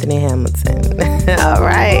now, Anthony Hamilton. All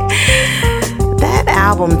right. That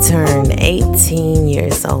album turned 18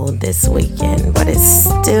 years old this weekend, but it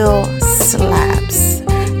still slaps.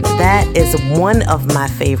 That is one of my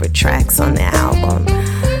favorite tracks on the album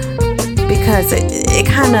because it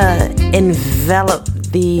kind of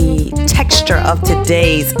enveloped the texture of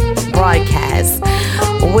today's broadcast,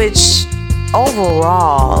 which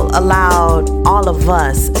overall allowed all of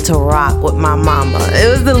us to rock with my mama. It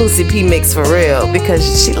was the Lucy P mix for real because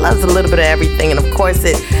she loves a little bit of everything, and of course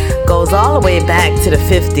it goes all the way back to the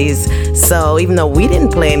 50s. So even though we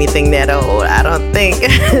didn't play anything that old, I don't think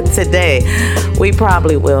today we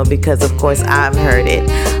probably will because of course I've heard it.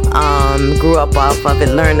 grew up off of it,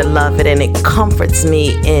 learned to love it, and it comforts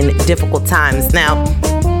me in difficult times. Now,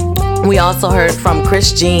 we also heard from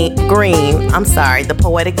Chris Green, the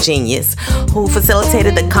poetic genius, who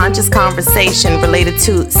facilitated the conscious conversation related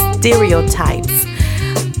to stereotypes.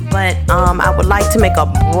 But I would like to make a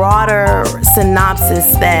broader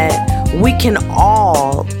synopsis that we can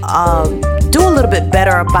all do a little bit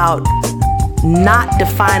better about not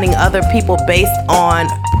defining other people based on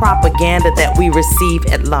propaganda that we receive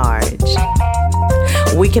at large.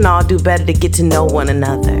 We can all do better to get to know one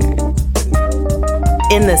another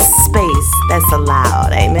in the space that's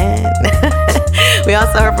allowed. Amen. We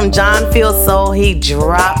also heard from John Field Soul. He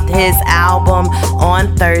dropped his album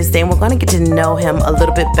on Thursday, and we're going to get to know him a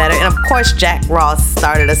little bit better. And of course, Jack Ross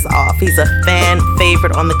started us off. He's a fan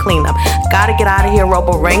favorite on the cleanup. Gotta get out of here.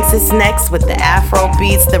 Robo Ranks is next with the Afro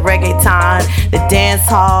beats, the reggaeton, the dance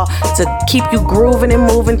hall to keep you grooving and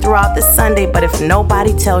moving throughout the Sunday. But if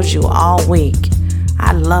nobody tells you all week,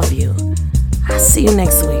 I love you, I'll see you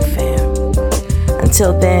next week, fam.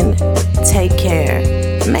 Until then, take care.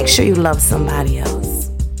 Make sure you love somebody else.